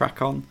instrumental track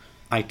on,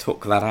 I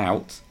took that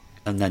out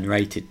and then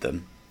rated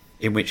them,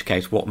 in which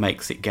case What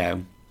Makes It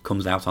Go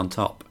comes out on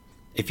top.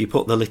 If you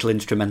put the little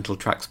instrumental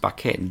tracks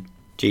back in,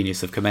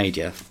 Genius of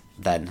Komeda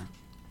then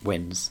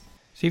wins.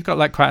 So you've got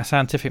like quite a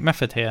scientific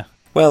method here.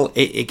 Well,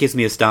 it gives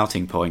me a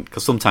starting point,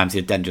 because sometimes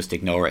you'd then just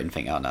ignore it and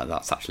think, oh no,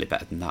 that's actually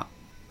better than that.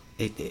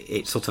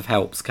 It sort of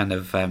helps kind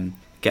of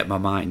get my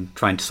mind,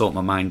 trying to sort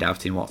my mind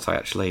out in what I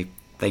actually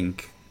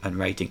think and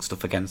rating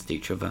stuff against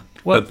each other.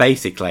 But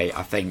basically,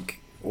 I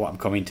think what I'm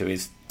coming to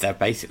is they're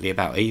basically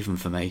about even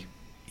for me.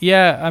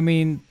 Yeah, I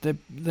mean,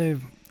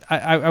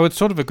 I would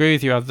sort of agree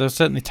with you. There's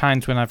certainly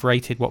times when I've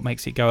rated What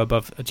Makes It Go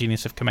above A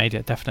Genius of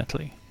Komeda,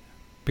 definitely.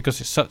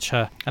 Because it's such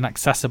an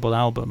accessible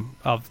album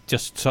of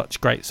just such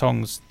great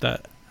songs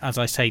that, as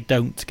I say,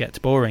 don't get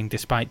boring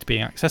despite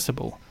being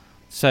accessible.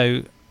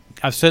 So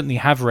I certainly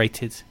have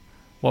rated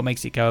What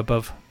Makes It Go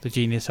above The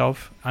Genius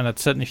of, and I'd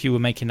certainly, if you were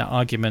making that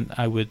argument,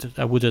 I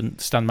wouldn't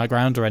stand my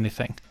ground or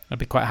anything. I'd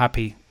be quite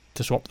happy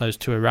to swap those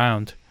two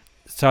around.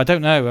 So I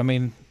don't know. I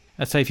mean,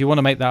 I'd say if you want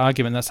to make that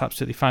argument, that's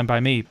absolutely fine by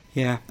me.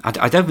 Yeah,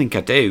 I don't think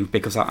I do,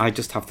 because I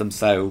just have them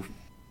so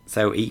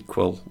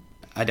equal.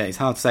 I don't. It's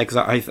hard to say, because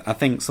I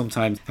think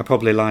sometimes I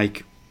probably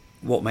like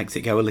What Makes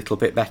It Go a little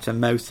bit better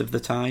most of the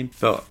time,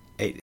 but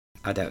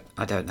I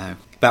don't know.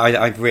 But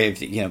I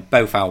really,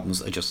 both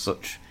albums are just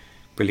such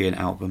brilliant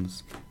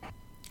albums.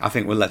 I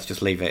think let's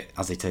just leave it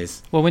as it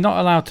is. Well, we're not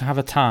allowed to have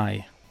a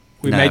tie.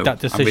 We made that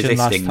decision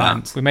last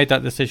time. We made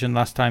that decision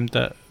last time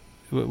that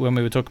when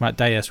we were talking about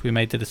Deus, we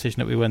made the decision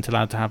that we weren't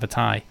allowed to have a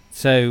tie.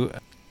 So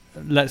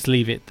let's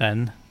leave it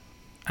then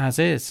as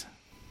is.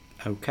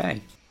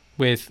 Okay.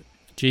 With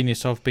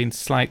Genius of being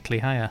slightly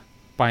higher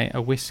by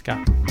a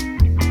whisker.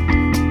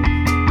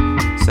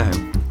 So,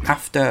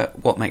 after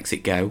What Makes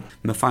It Go,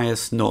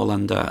 Matthias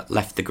Norlander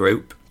left the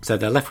group. So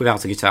they're left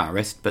without a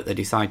guitarist, but they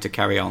decide to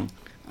carry on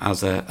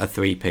as a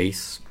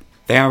three-piece.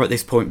 They are at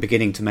this point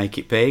beginning to make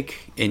it big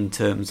in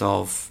terms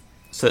of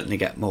certainly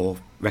get more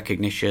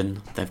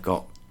recognition. They've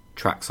got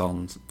tracks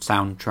on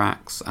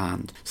soundtracks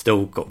and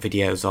still got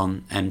videos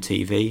on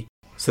MTV.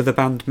 So the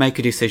band make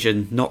a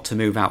decision not to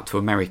move out to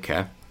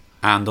America.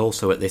 And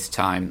also at this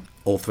time,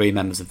 all three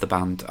members of the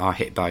band are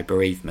hit by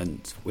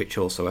bereavement, which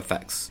also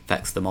affects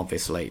them,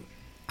 obviously.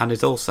 And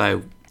is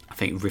also, I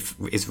think,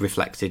 is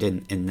reflected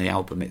in the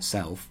album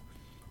itself.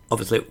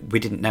 Obviously, we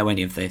didn't know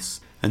any of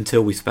this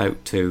until we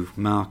spoke to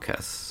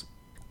Marcus.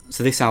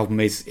 So this album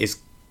is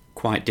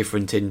quite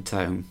different in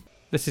tone.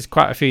 This is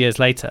quite a few years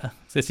later.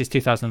 This is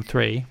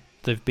 2003.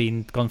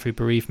 They've gone through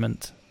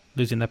bereavement,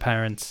 losing their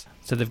parents.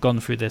 So they've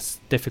gone through this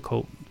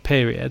difficult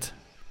period.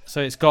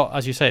 So it's got,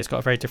 as you say, it's got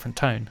a very different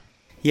tone.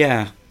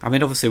 Yeah, I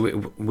mean, obviously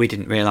we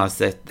didn't realise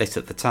this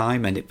at the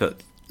time,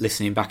 but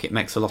listening back, it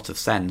makes a lot of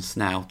sense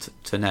now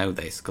to know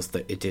this, because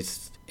it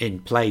is in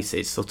place.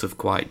 It's sort of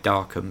quite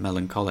dark and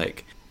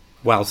melancholic,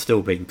 while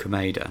still being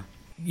Komeda.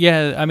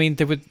 Yeah, I mean,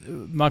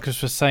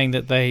 Marcus was saying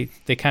that they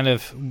kind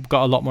of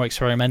got a lot more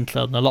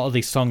experimental, and a lot of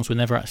these songs were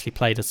never actually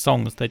played as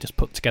songs. They just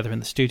put together in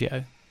the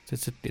studio.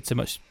 So it's a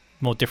much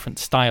more different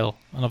style.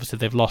 And obviously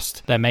they've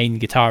lost their main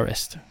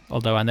guitarist,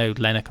 although I know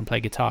Lena can play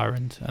guitar,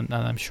 and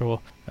I'm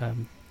sure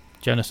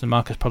Jonas and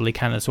Marcus probably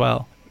can as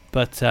well.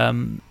 But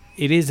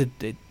it is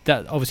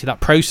that obviously that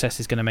process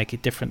is going to make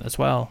it different as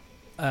well.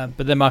 But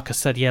then Marcus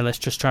said, yeah, let's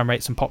just try and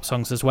write some pop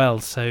songs as well.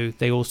 So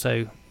they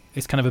also,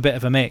 it's kind of a bit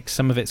of a mix.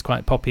 Some of it's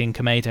quite poppy and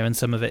Komeda, and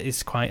some of it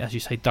is quite, as you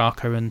say,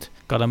 darker and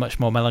got a much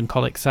more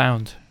melancholic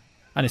sound.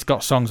 And it's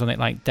got songs on it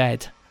like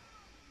Dead,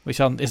 which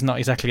is not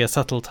exactly a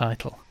subtle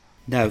title.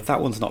 No,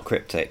 that one's not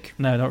cryptic.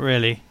 No, not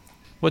really.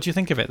 What do you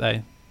think of it,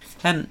 though?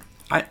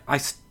 I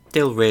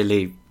still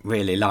really,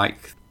 really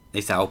like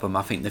this album.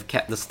 I think they've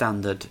kept the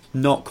standard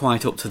not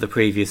quite up to the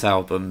previous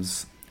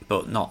albums,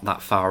 but not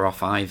that far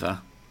off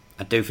either.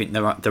 I do think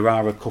there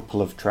are a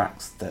couple of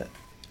tracks that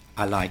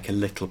I like a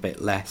little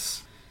bit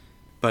less,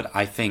 but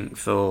I think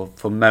for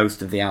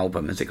most of the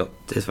album, I think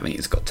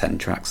it's got 10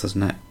 tracks,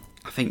 hasn't it?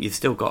 I think you've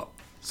still got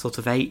sort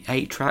of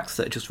eight tracks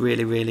that are just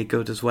really, really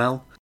good as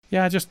well.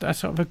 Yeah, I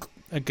sort of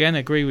again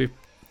agree with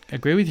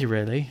you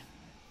really.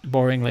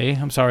 Boringly,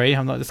 I'm sorry,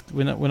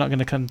 we're not going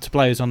to come to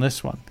blows on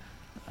this one.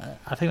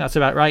 I think that's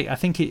about right. I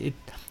think it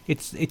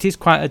is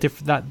quite a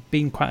different, that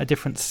being quite a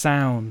different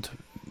sound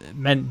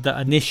meant that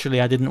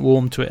initially I didn't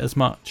warm to it as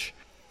much,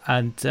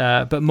 and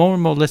but more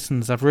and more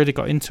listens I've really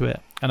got into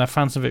it, and I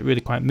found some of it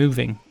really quite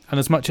moving. And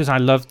as much as I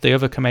loved the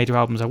other Komeda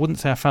albums, I wouldn't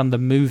say I found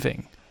them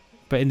moving,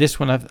 but in this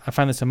one I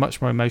found this a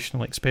much more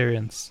emotional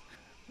experience.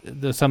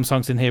 There's some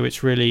songs in here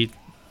which really,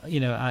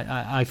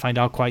 I find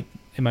are quite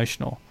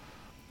emotional,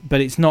 but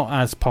it's not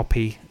as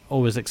poppy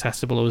or as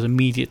accessible or as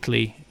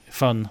immediately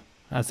fun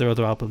as their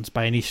other albums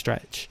by any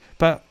stretch.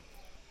 But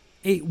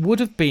it would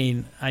have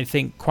been, I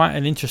think, quite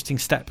an interesting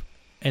step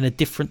in a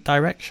different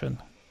direction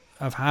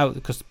of how,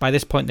 because by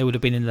this point they would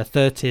have been in their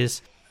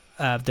 30s.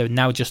 They're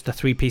now just a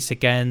three-piece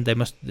again. They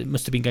must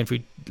have been going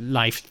through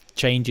life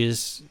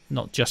changes,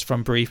 not just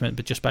from bereavement,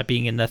 but just by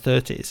being in their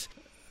 30s.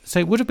 So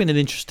it would have been an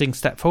interesting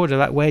step forward.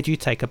 Like, where do you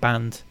take a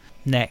band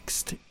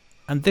next?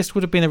 And this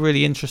would have been a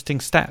really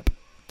interesting step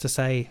to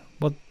say,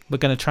 well, we're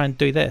going to try and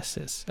do this.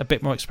 It's a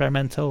bit more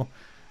experimental,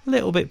 a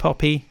little bit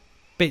poppy,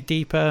 bit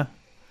deeper,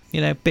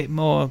 bit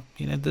more,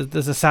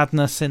 there's a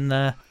sadness in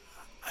there.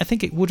 I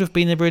think it would have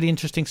been a really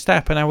interesting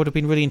step, and I would have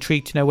been really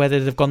intrigued to know where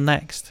they'd have gone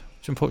next,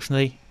 which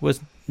unfortunately was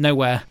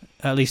nowhere,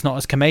 at least not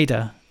as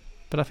Komeda.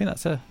 But I think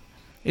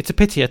it's a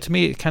pity. To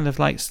me, it kind of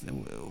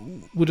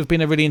would have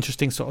been a really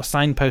interesting sort of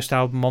signpost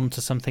album onto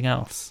something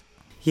else.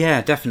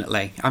 Yeah,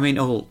 definitely. I mean,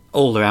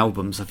 all their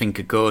albums I think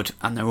are good,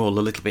 and they're all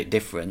a little bit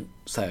different,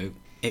 so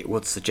it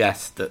would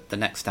suggest that the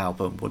next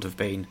album would have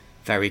been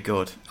very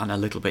good and a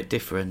little bit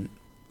different.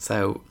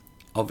 So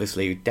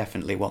obviously you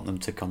definitely want them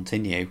to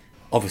continue.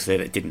 Obviously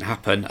that didn't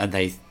happen, and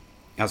they,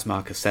 as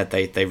Marcus said,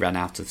 they ran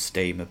out of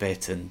steam a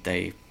bit, and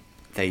they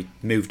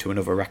moved to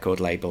another record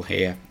label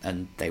here,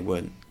 and they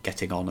weren't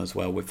getting on as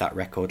well with that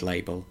record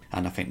label,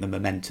 and I think the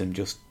momentum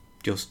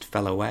just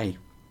fell away.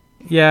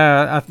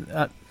 Yeah,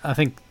 I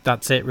think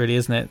that's it really,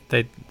 isn't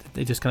it?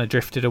 They just kind of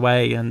drifted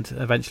away, and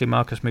eventually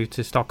Marcus moved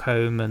to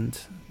Stockholm, and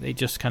it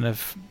just kind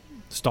of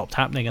stopped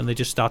happening, and they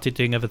just started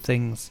doing other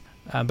things.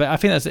 But I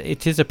think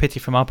it is a pity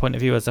from our point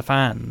of view as the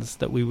fans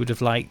that we would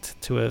have liked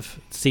to have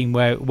seen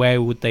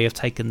where would they have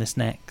taken this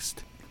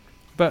next.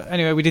 But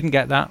anyway, we didn't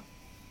get that.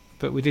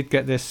 But we did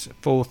get this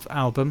fourth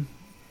album,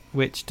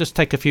 which does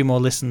take a few more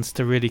listens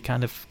to really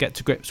kind of get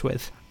to grips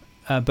with.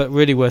 But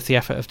really worth the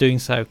effort of doing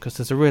so, because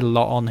there's a real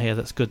lot on here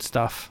that's good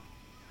stuff.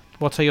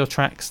 What are your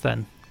tracks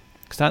then?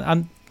 Because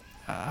I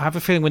have a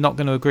feeling we're not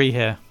going to agree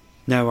here.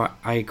 No,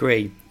 I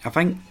agree. I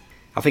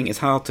think it's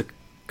hard to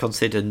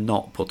consider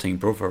not putting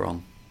Brother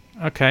on.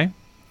 Okay.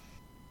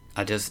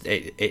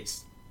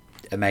 It's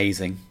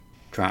amazing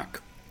track,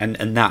 and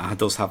that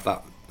does have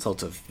that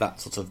sort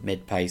of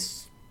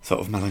mid-pace sort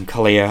of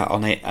melancholia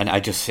on it, and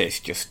it's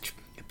just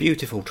a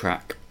beautiful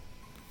track.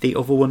 The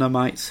other one I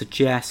might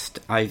suggest,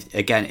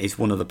 is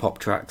one of the pop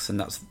tracks, and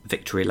that's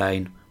Victory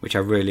Lane, which I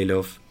really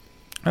love.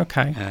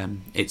 Okay.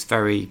 It's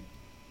very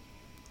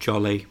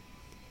jolly,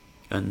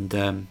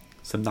 and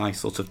some nice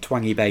sort of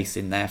twangy bass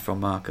in there from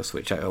Marcus,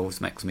 which always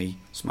makes me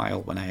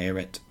smile when I hear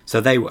it. So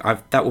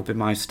that would be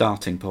my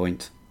starting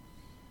point.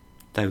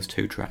 Those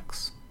two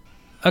tracks.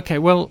 Okay,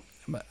 well,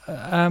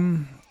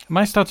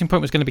 my starting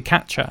point was going to be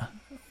Catcher,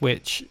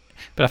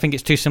 but I think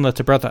it's too similar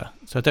to Brother,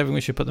 so I don't think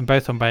we should put them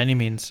both on by any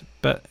means.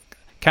 But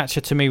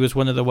Catcher to me was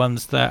one of the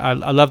ones that I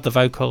love the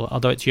vocal,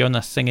 although it's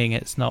Jonas singing,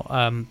 it's not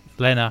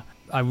Lena.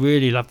 I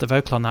really love the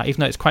vocal on that,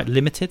 even though it's quite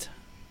limited.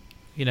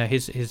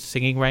 His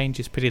singing range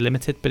is pretty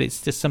limited, but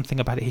it's just something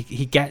about it.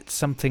 He gets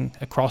something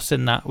across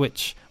in that,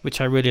 which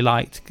I really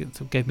liked.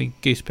 It gave me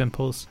goose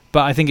pimples.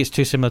 But I think it's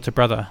too similar to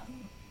Brother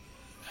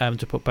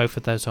to put both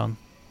of those on.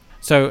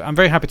 So I'm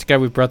very happy to go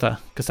with Brother,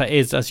 because that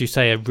is, as you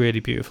say, a really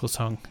beautiful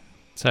song.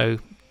 So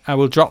I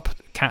will drop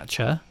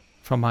Catcher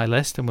from my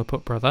list and we'll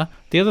put Brother.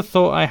 The other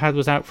thought I had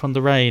was Out From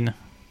the Rain.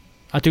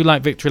 I do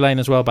like Victory Lane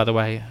as well, by the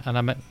way, and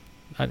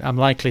I'm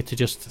likely to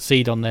just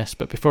cede on this,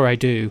 but before I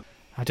do,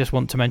 I just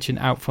want to mention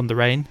Out From the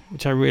Rain,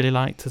 which I really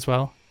liked as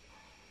well.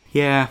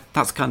 Yeah,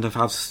 that's kind of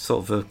has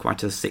sort of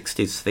quite a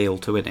 60s feel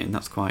to it, and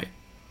that's quite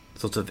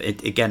sort of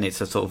again.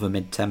 It's a sort of a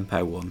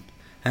mid-tempo one.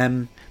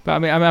 But I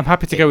mean, I'm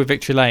happy to go with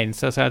Victory Lane.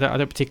 So I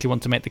don't particularly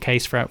want to make the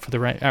case for Out from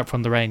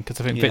the Rain, because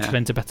I think Victory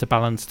Lane's a better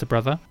balance to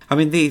Brother. I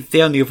mean,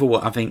 the only other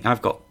one, I think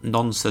I've got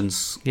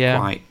Nonsense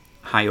quite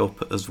high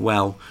up as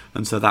well,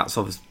 and so that's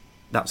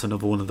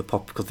another one of the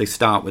pop, because they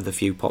start with a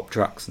few pop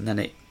tracks and then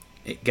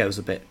it goes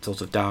a bit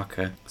sort of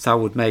darker. So I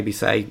would maybe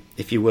say,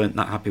 if you weren't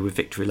that happy with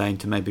Victory Lane,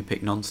 to maybe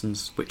pick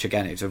Nonsense, which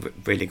again is a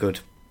really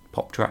good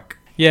pop track.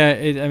 Yeah,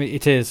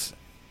 it is,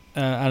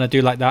 and I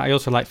do like that. I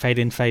also like Fade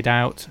In, Fade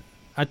Out.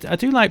 I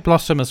do like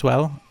Blossom as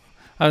well,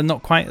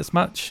 not quite as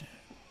much.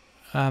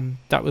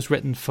 That was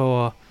written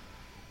for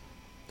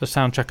the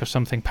soundtrack of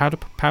something,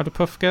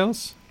 Powderpuff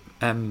Girls.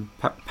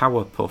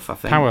 Powerpuff, I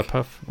think.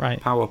 Powerpuff, right.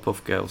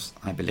 Powerpuff Girls,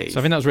 I believe. So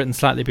I think that was written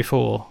slightly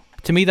before.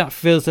 To me, that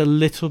feels a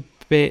little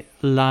bit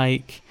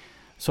like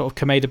sort of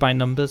Komeda by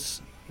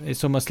numbers.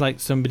 It's almost like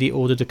somebody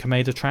ordered a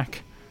Komeda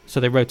track, so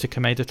they wrote a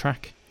Komeda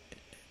track.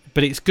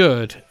 But it's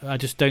good. I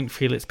just don't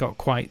feel it's got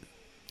quite...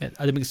 I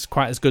don't think it's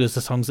quite as good as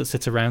the songs that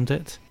sit around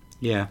it.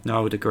 Yeah, no, I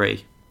would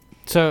agree.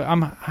 So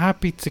I'm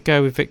happy to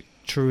go with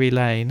Victory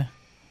Lane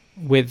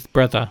with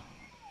Brother.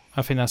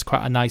 I think that's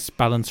quite a nice,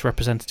 balanced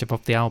representative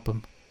of the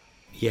album.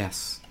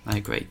 Yes, I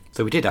agree.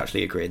 So we did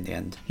actually agree in the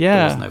end. Yeah.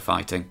 There was no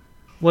fighting.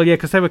 Well, yeah,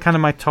 because they were kind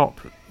of my top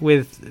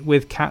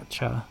with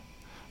Catcher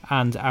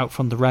and Out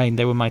from the Rain.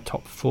 They were my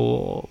top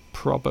 4,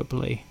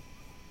 probably.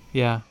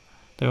 Yeah,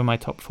 they were my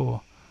top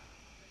 4.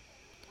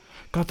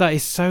 God, that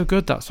is so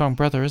good, that song,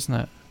 Brother, isn't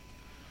it?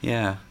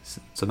 Yeah,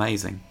 it's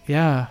amazing.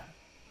 Yeah.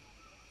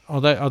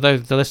 Although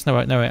the listener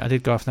won't know it, I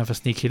did go off and have a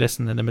sneaky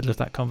listen in the middle of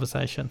that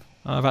conversation.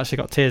 I've actually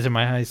got tears in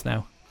my eyes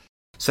now.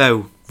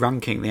 So,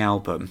 ranking the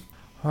album.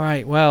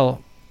 Right,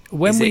 well,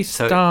 when we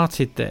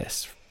started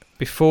this,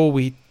 before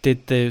we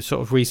did the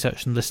sort of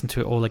research and listened to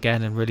it all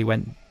again and really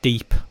went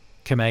deep,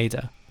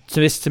 Komeda,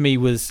 so this to me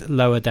was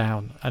lower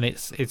down, and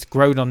it's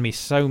grown on me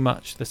so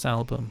much, this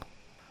album,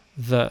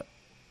 that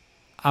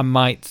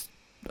I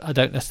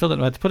still don't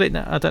know how to put it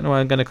now. I don't know how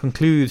I'm going to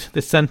conclude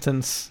this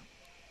sentence.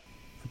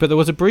 But there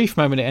was a brief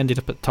moment it ended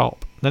up at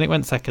top. Then it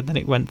went second, then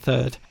it went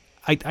third.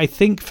 I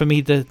think for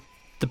me the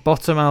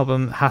bottom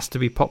album has to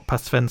be Pop pa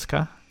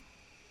Svenska.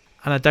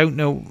 And I don't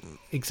know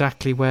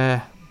exactly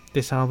where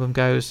this album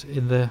goes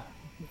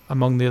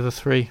among the other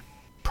three.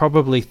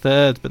 Probably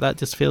third, but that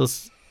just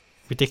feels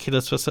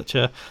ridiculous for such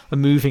a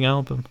moving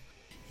album.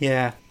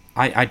 Yeah,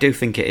 I do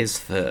think it is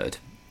third.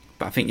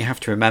 But I think you have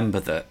to remember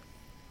that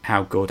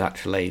how good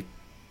actually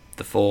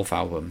the fourth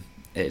album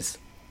is.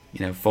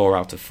 4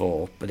 out of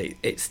 4, but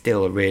it's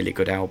still a really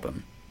good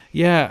album.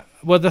 Yeah,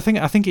 well, I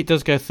think it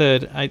does go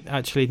third.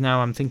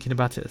 Now I'm thinking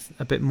about it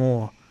a bit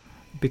more,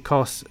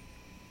 because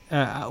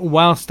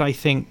whilst I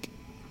think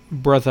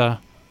Brother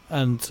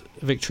and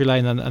Victory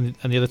Lane and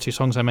the other 2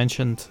 songs I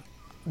mentioned,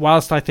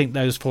 whilst I think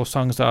those 4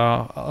 songs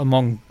are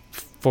among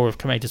 4 of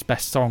Komeda's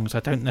best songs,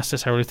 I don't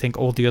necessarily think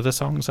all the other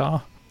songs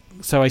are.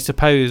 So I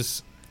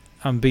suppose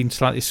I'm being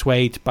slightly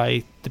swayed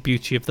by the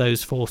beauty of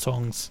those 4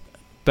 songs.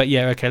 But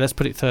yeah, okay, let's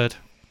put it third.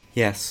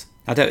 Yes,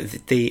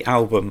 the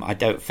album I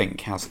don't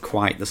think has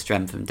quite the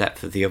strength and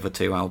depth of the other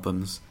 2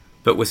 albums,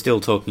 but we're still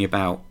talking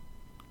about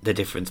the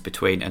difference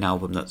between an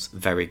album that's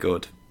very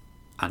good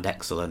and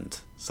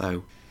excellent.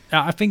 So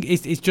I think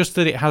it's just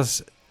that it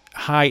has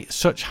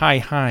such high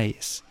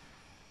highs,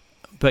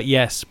 but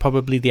yes,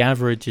 probably the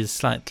average is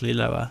slightly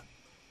lower,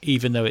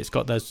 even though it's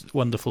got those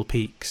wonderful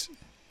peaks.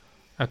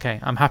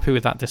 Okay, I'm happy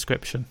with that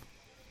description.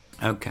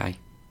 Okay,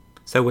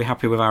 so we're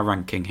happy with our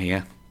ranking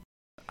here.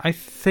 I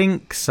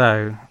think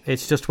so.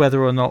 It's just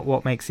whether or not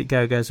What Makes It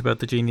Go goes above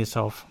The Genius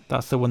Of.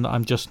 That's the one that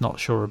I'm just not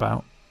sure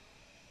about,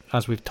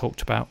 as we've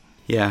talked about.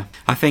 Yeah,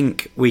 I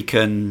think we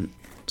can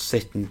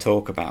sit and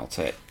talk about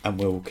it, and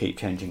we'll keep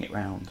changing it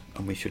round,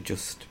 and we should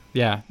just...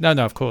 Yeah, no,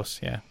 of course,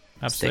 yeah,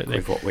 absolutely.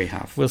 Stick with what we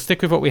have. We'll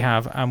stick with what we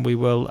have, and we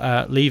will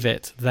leave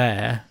it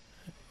there,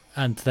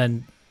 and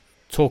then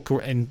talk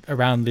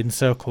around in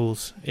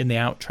circles in the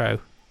outro,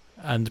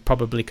 and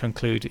probably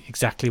conclude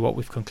exactly what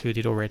we've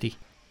concluded already.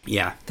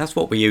 Yeah, that's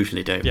what we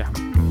usually do. Yeah.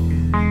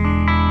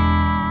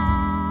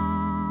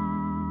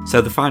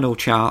 So the final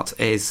chart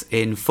is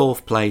in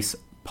 4th place,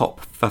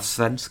 Pop pa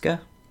Svenska.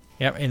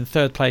 Yep, in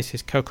 3rd place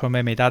is Koko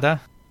Meme Dada.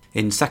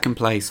 In 2nd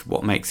place,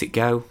 What Makes It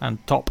Go.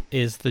 And top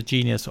is The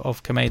Genius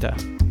of Komeda.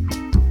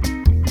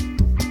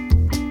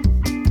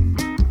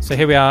 So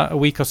here we are, a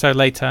week or so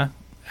later.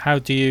 How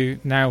do you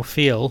now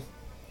feel?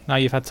 Now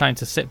you've had time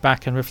to sit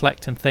back and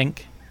reflect and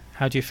think.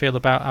 How do you feel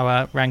about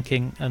our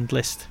ranking and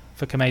list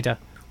for Komeda?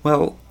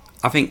 Well,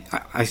 I think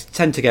I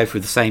tend to go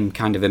through the same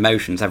kind of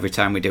emotions every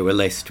time we do a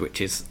list,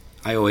 which is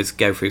I always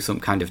go through some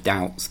kind of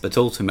doubts, but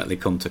ultimately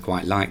come to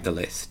quite like the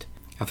list.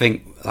 I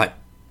think, like,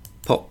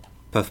 Pop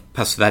pa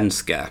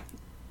Svenska,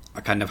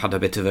 I kind of had a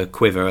bit of a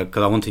quiver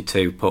because I wanted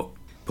to put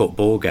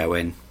Borgo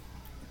in,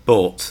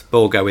 but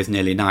Borgo is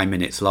nearly 9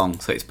 minutes long,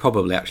 so it's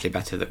probably actually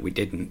better that we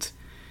didn't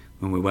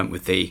when we went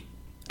with the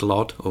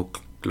Glod, or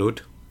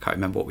Glud, can't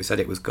remember what we said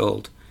it was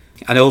called.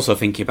 And also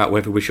thinking about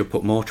whether we should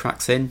put more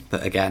tracks in,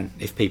 but again,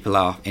 if people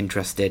are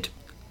interested,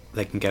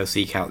 they can go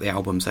seek out the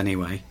albums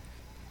anyway.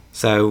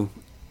 So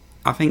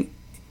I think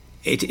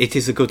it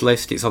is a good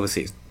list. It's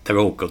obviously, they're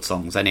all good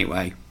songs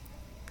anyway.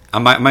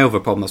 And my other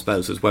problem, I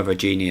suppose, was whether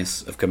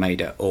Genius of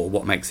Comeda or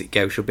What Makes It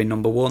Go should be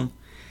number one.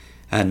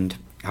 And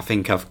I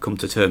think I've come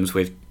to terms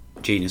with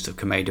Genius of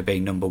Comeda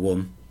being number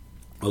one.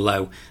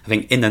 Although I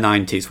think in the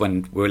 90s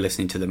when we were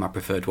listening to them, I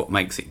preferred What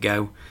Makes It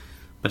Go.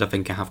 But I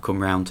think I have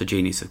come round to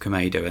Genius of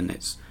Comeda, and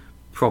it's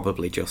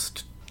probably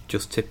just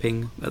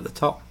tipping at the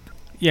top.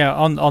 Yeah,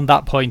 on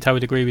that point, I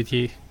would agree with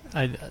you.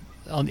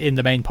 In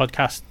the main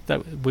podcast,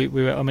 that we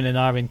were umming and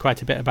ahhing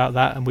quite a bit about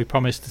that, and we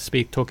promised to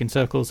speak Talk in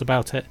Circles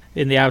about it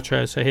in the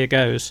outro, so here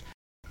goes.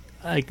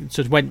 I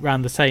sort of went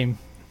round the same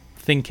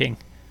thinking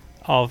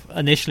of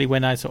initially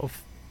when I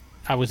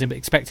was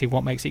expecting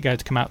What Makes It Go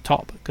to come out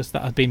top, because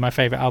that had been my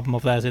favourite album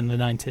of theirs in the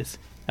 90s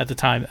at the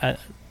time,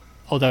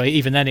 although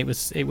even then it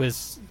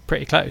was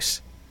pretty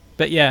close.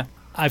 But yeah,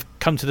 I've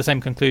come to the same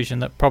conclusion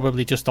that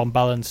probably just on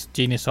balance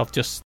Genius of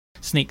just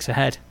sneaks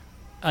ahead.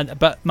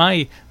 But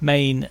my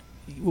main,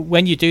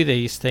 when you do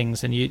these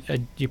things and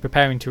you're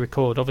preparing to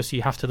record, obviously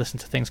you have to listen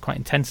to things quite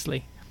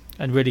intensely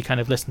and really kind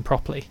of listen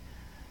properly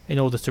in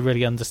order to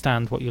really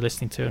understand what you're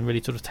listening to and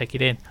really sort of take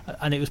it in.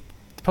 And it was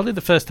probably the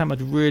first time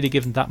I'd really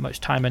given that much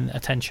time and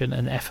attention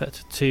and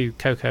effort to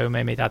Koko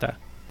Meme Dada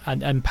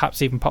and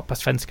perhaps even Pop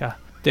Svenska.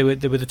 They were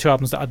the two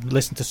albums that I'd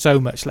listened to so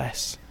much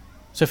less.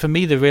 So for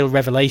me, the real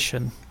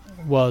revelation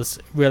was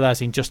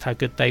realising just how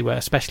good they were,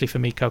 especially for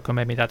me, Koko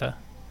Meme Dada.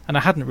 And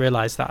I hadn't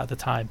realised that at the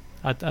time.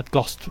 I'd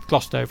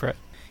glossed over it.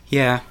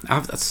 Yeah,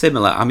 that's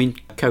similar. I mean,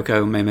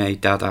 Koko Meme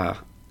Dada,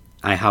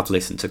 I have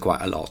listened to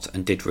quite a lot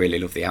and did really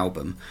love the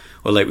album,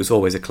 although it was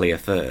always a clear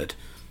third.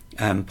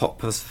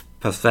 Pop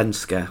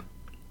Svenska,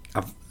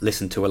 I've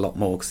listened to a lot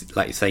more, because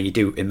like you say, you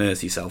do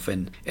immerse yourself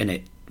in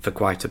it for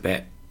quite a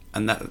bit,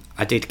 and that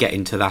I did get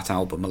into that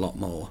album a lot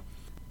more.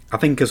 I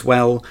think as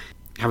well,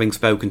 having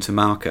spoken to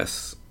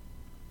Marcus,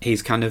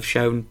 he's kind of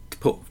shown to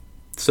put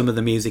some of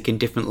the music in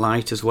different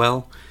light as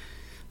well,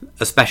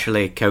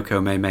 especially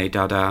Koko Meme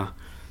Dada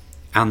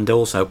and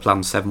also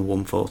Plan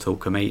 714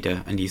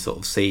 Tulcamida, and you sort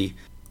of see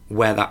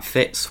where that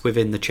fits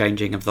within the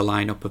changing of the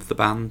lineup of the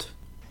band.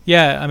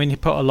 Yeah, I mean, he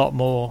put a lot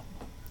more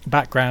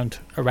background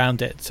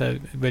around it, so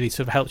it really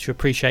sort of helps you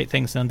appreciate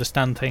things and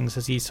understand things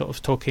as he's sort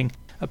of talking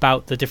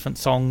about the different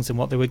songs and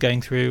what they were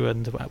going through,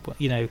 and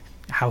you know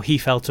how he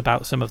felt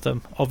about some of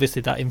them.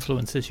 Obviously that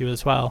influences you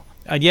as well.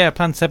 And yeah,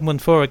 Plan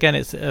 714, again,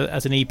 it's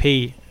as an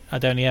EP,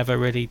 I'd only ever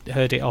really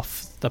heard it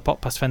off the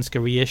Pop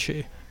Svenska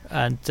reissue,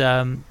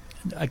 and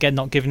again,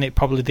 not giving it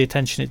probably the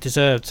attention it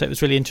deserved. So it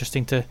was really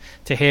interesting to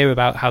hear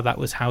about how that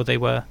was, how they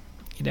were,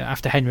 you know,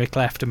 after Henrik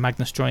left and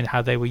Magnus joined,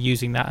 how they were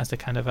using that as a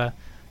kind of a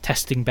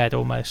testing bed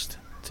almost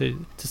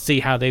to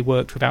see how they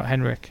worked without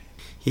Henrik.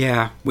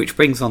 Yeah, which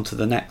brings on to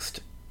the next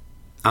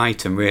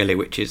item really,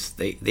 which is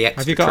the extra.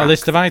 Have you got track. A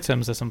list of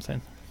items or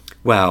something?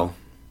 Well,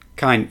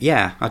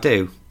 yeah, I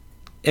do.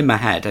 In my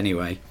head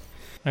anyway.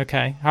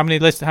 Okay. How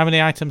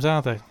many items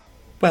are there?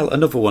 Well,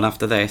 another one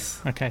after this.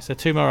 Okay, so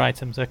 2 more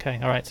items. Okay,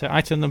 all right. So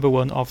item number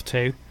 1 of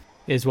 2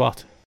 is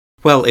what?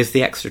 Well, is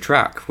the extra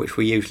track, which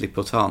we usually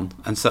put on.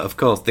 And so, of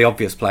course, the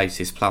obvious place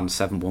is Plan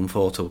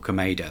 714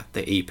 Tulcamida,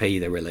 the EP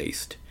they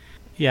released.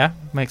 Yeah,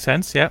 makes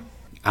sense, yeah.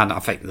 And I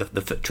think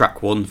the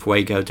track 1,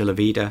 Fuego de la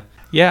Vida.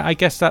 Yeah, I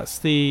guess that's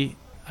the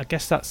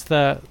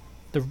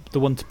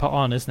one to put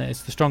on, isn't it?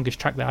 It's the strongest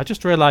track there. I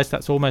just realised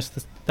that's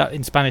almost that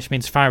in Spanish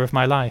means Fire of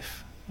My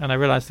Life. And I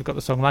realised they've got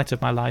the song Light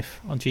of My Life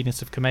on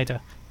Genius of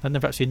Comeda. I'd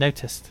never actually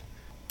noticed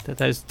that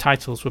those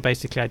titles were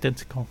basically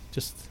identical,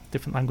 just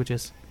different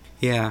languages.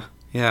 Yeah.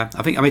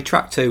 I mean,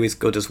 track 2 is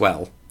good as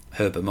well,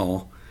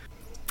 Herbermore.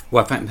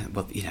 Well,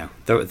 you know,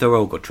 they're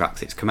all good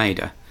tracks. It's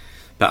Comeda.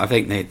 But I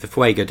think the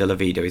Fuego de la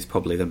Vida is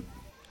probably the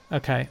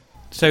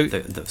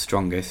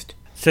strongest.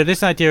 So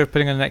this idea of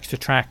putting on an extra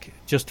track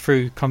just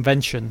through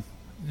convention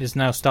is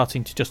now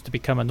starting to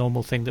become a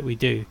normal thing that we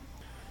do.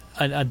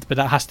 But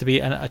that has to be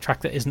a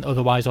track that isn't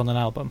otherwise on an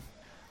album.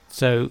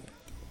 So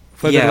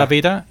Fuego de la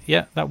Vida,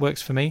 yeah, that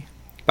works for me.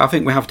 But I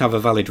think we have to have a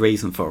valid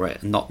reason for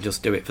it and not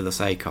just do it for the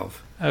sake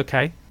of.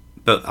 Okay.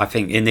 But I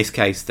think in this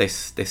case,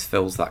 this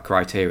fills that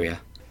criteria.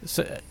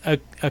 So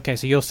okay,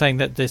 so you're saying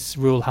that this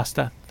rule has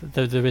to...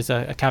 There is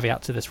a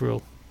caveat to this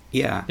rule.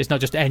 Yeah. It's not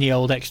just any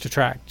old extra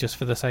track just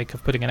for the sake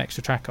of putting an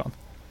extra track on.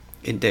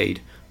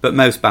 Indeed. But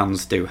most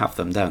bands do have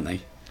them, don't they?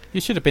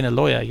 You should have been a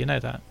lawyer, you know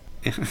that.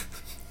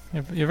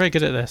 You're very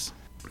good at this.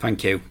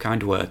 Thank you.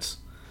 Kind words.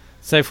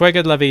 So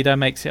Fuego de la Vida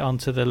makes it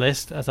onto the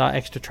list as our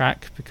extra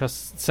track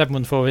because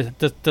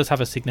 714 does have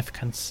a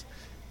significance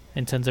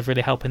in terms of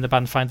really helping the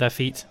band find their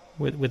feet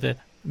with the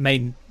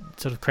main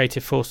sort of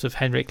creative force of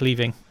Henrik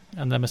leaving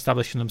and them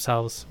establishing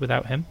themselves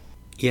without him.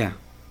 Yeah.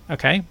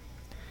 Okay.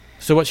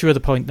 So what's your other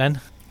point then?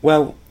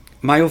 Well,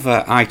 my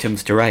other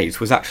items to raise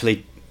was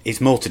actually,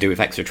 it's more to do with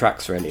extra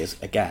tracks really,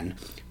 again,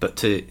 but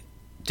to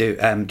do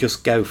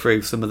just go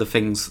through some of the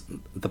things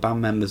the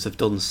band members have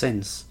done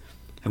since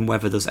and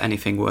whether there's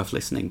anything worth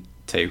listening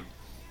to.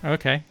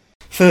 Okay.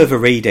 further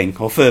reading,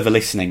 or further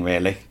listening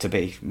really, to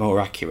be more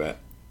accurate.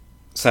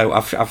 So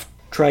I've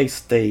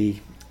traced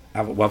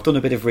I've done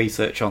a bit of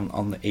research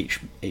on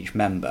each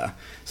member,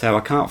 so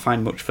I can't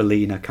find much for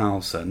Lena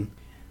Carlson.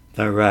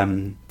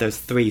 There's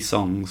 3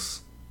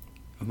 songs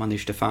I've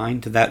managed to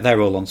find.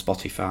 They're all on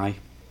Spotify.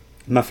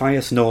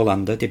 Matthias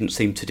Norlander didn't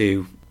seem to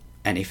do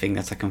anything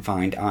that I can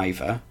find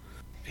either.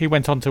 He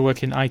went on to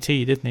work in IT,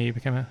 didn't he? He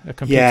became a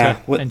computer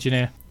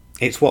engineer.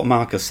 It's what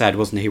Marcus said,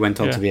 wasn't he? He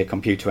went on to be a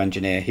computer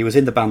engineer. He was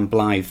in the band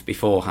Blythe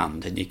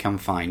beforehand, and you can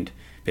find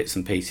bits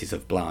and pieces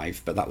of Blythe,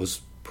 but that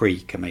was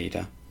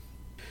pre-Comeda.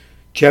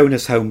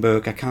 Jonas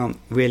Holmberg, I can't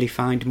really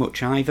find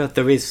much either.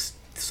 There is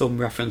some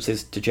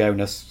references to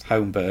Jonas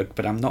Holmberg,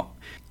 but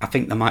I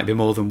think there might be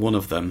more than one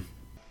of them.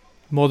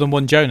 More than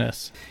one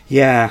Jonas?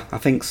 Yeah, I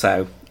think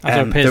so.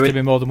 There appears to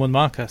be more than one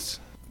Marcus.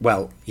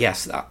 Well,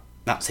 yes,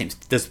 that seems...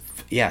 there's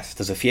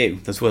a few.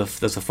 There's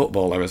a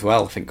footballer as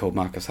well, I think, called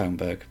Marcus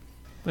Holmberg.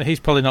 But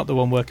he's probably not the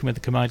one working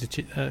with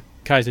the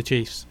Kaiser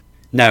Chiefs.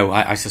 No,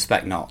 I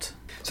suspect not.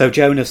 So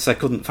Jonas, I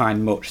couldn't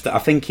find much. I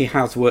think he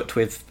has worked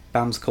with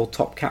bands called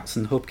Top Cats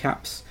and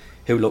Hubcaps,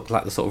 who look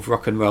like the sort of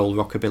rock and roll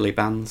rockabilly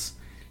bands.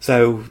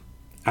 So,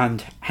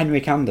 and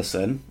Henrik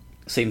Anderson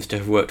seems to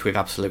have worked with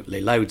absolutely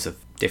loads of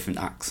different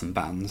acts and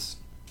bands.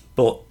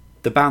 But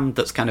the band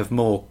that's kind of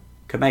more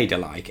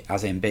Comeda-like,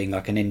 as in being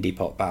like an indie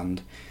pop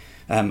band,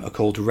 are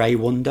called Ray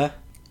Wonder.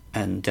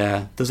 And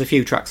there's a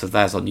few tracks of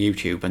theirs on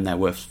YouTube, and they're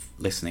worth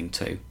listening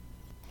to.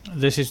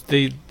 This is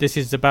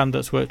the band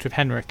that's worked with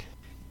Henrik.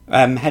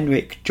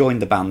 Henrik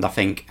joined the band, I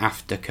think,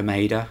 after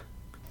Comeda,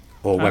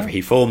 or whether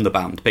he formed the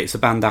band. But it's a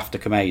band after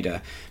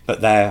Comeda. But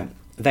they're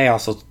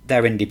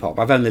indie pop.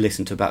 I've only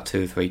listened to about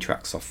 2 or 3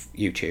 tracks off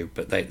YouTube,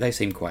 but they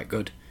seem quite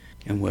good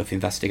and worth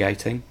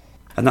investigating.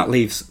 And that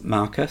leaves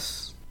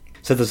Marcus.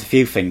 So there's a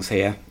few things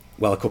here.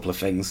 Well, a couple of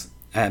things.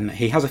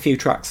 He has a few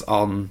tracks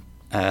on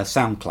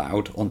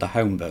SoundCloud under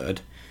Homebird,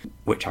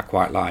 which I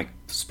quite like.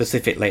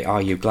 Specifically,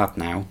 Are You Glad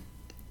Now?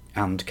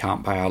 And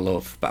Can't Buy Our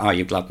Love. But Are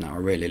You Glad Now I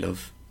really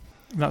love.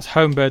 That's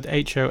Homebird,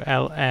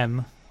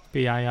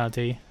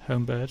 HOLMBIRD,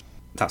 Homebird.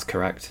 That's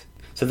correct.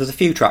 So there's a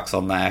few tracks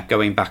on there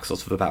going back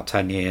sort of about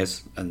 10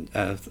 years, and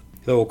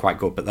they're all quite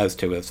good, but those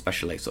 2 are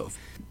especially sort of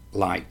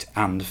liked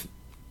and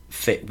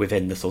fit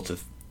within the sort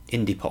of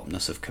indie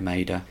popness of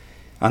Comeda.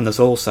 And there's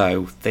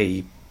also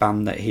the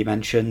band that he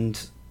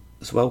mentioned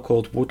as well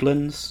called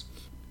Woodlands,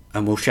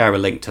 and we'll share a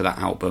link to that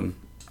album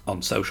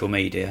on social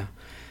media.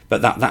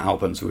 But that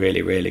album's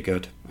really, really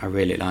good. I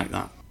really like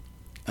that.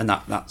 And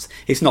that's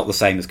it's not the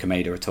same as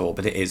Comeda at all,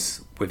 but it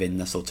is within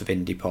the sort of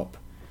indie pop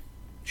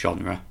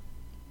genre.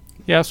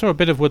 Yeah, I saw a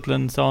bit of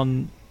Woodlands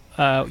on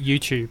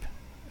YouTube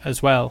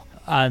as well,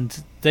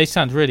 and they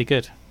sound really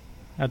good.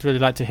 I'd really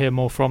like to hear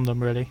more from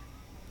them, really.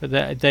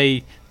 But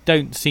they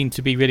don't seem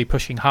to be really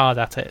pushing hard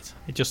at it.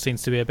 It just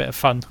seems to be a bit of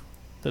fun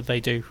that they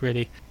do,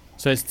 really.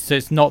 So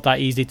it's not that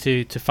easy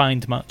to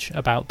find much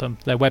about them.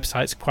 Their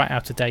website's quite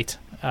out of date,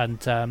 and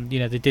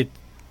they did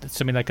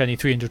something like only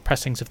 300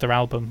 pressings of their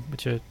album,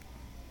 which are,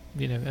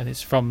 and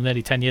it's from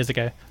nearly 10 years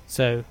ago.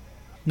 So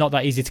not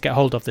that easy to get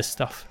hold of this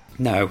stuff.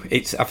 No, I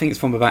think it's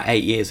from about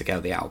 8 years ago,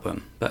 the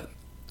album, but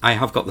I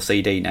have got the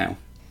CD now.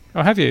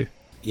 Oh, have you?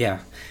 Yeah,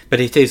 but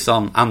it is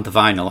on, and the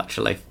vinyl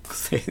actually,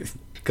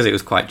 because it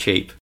was quite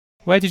cheap.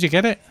 Where did you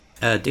get it?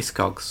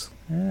 Discogs.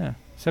 Yeah,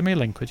 send me a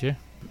link, would you?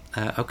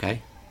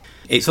 Okay.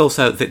 It's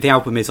also, the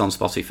album is on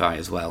Spotify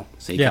as well,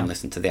 so you can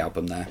listen to the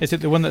album there. Is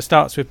it the one that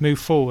starts with Move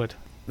Forward?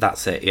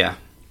 That's it, yeah.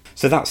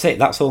 So that's it,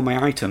 that's all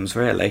my items,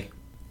 really.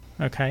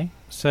 Okay,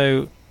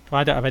 so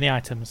I don't have any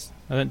items.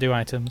 I don't do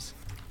items.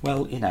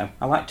 Well,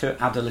 I like to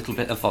add a little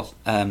bit of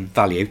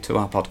value to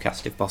our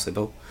podcast if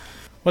possible.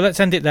 Well, let's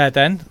end it there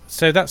then.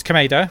 So that's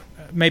Comeda.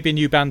 Maybe a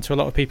new band to a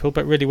lot of people,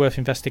 but really worth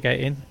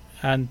investigating.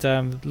 And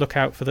look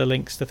out for the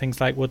links to things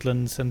like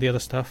Woodlands and the other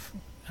stuff.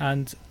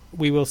 And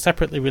we will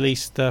separately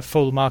release the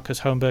full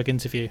Marcus Holmberg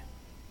interview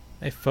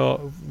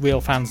for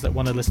real fans that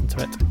want to listen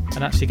to it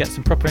and actually get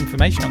some proper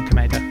information on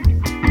Comeda.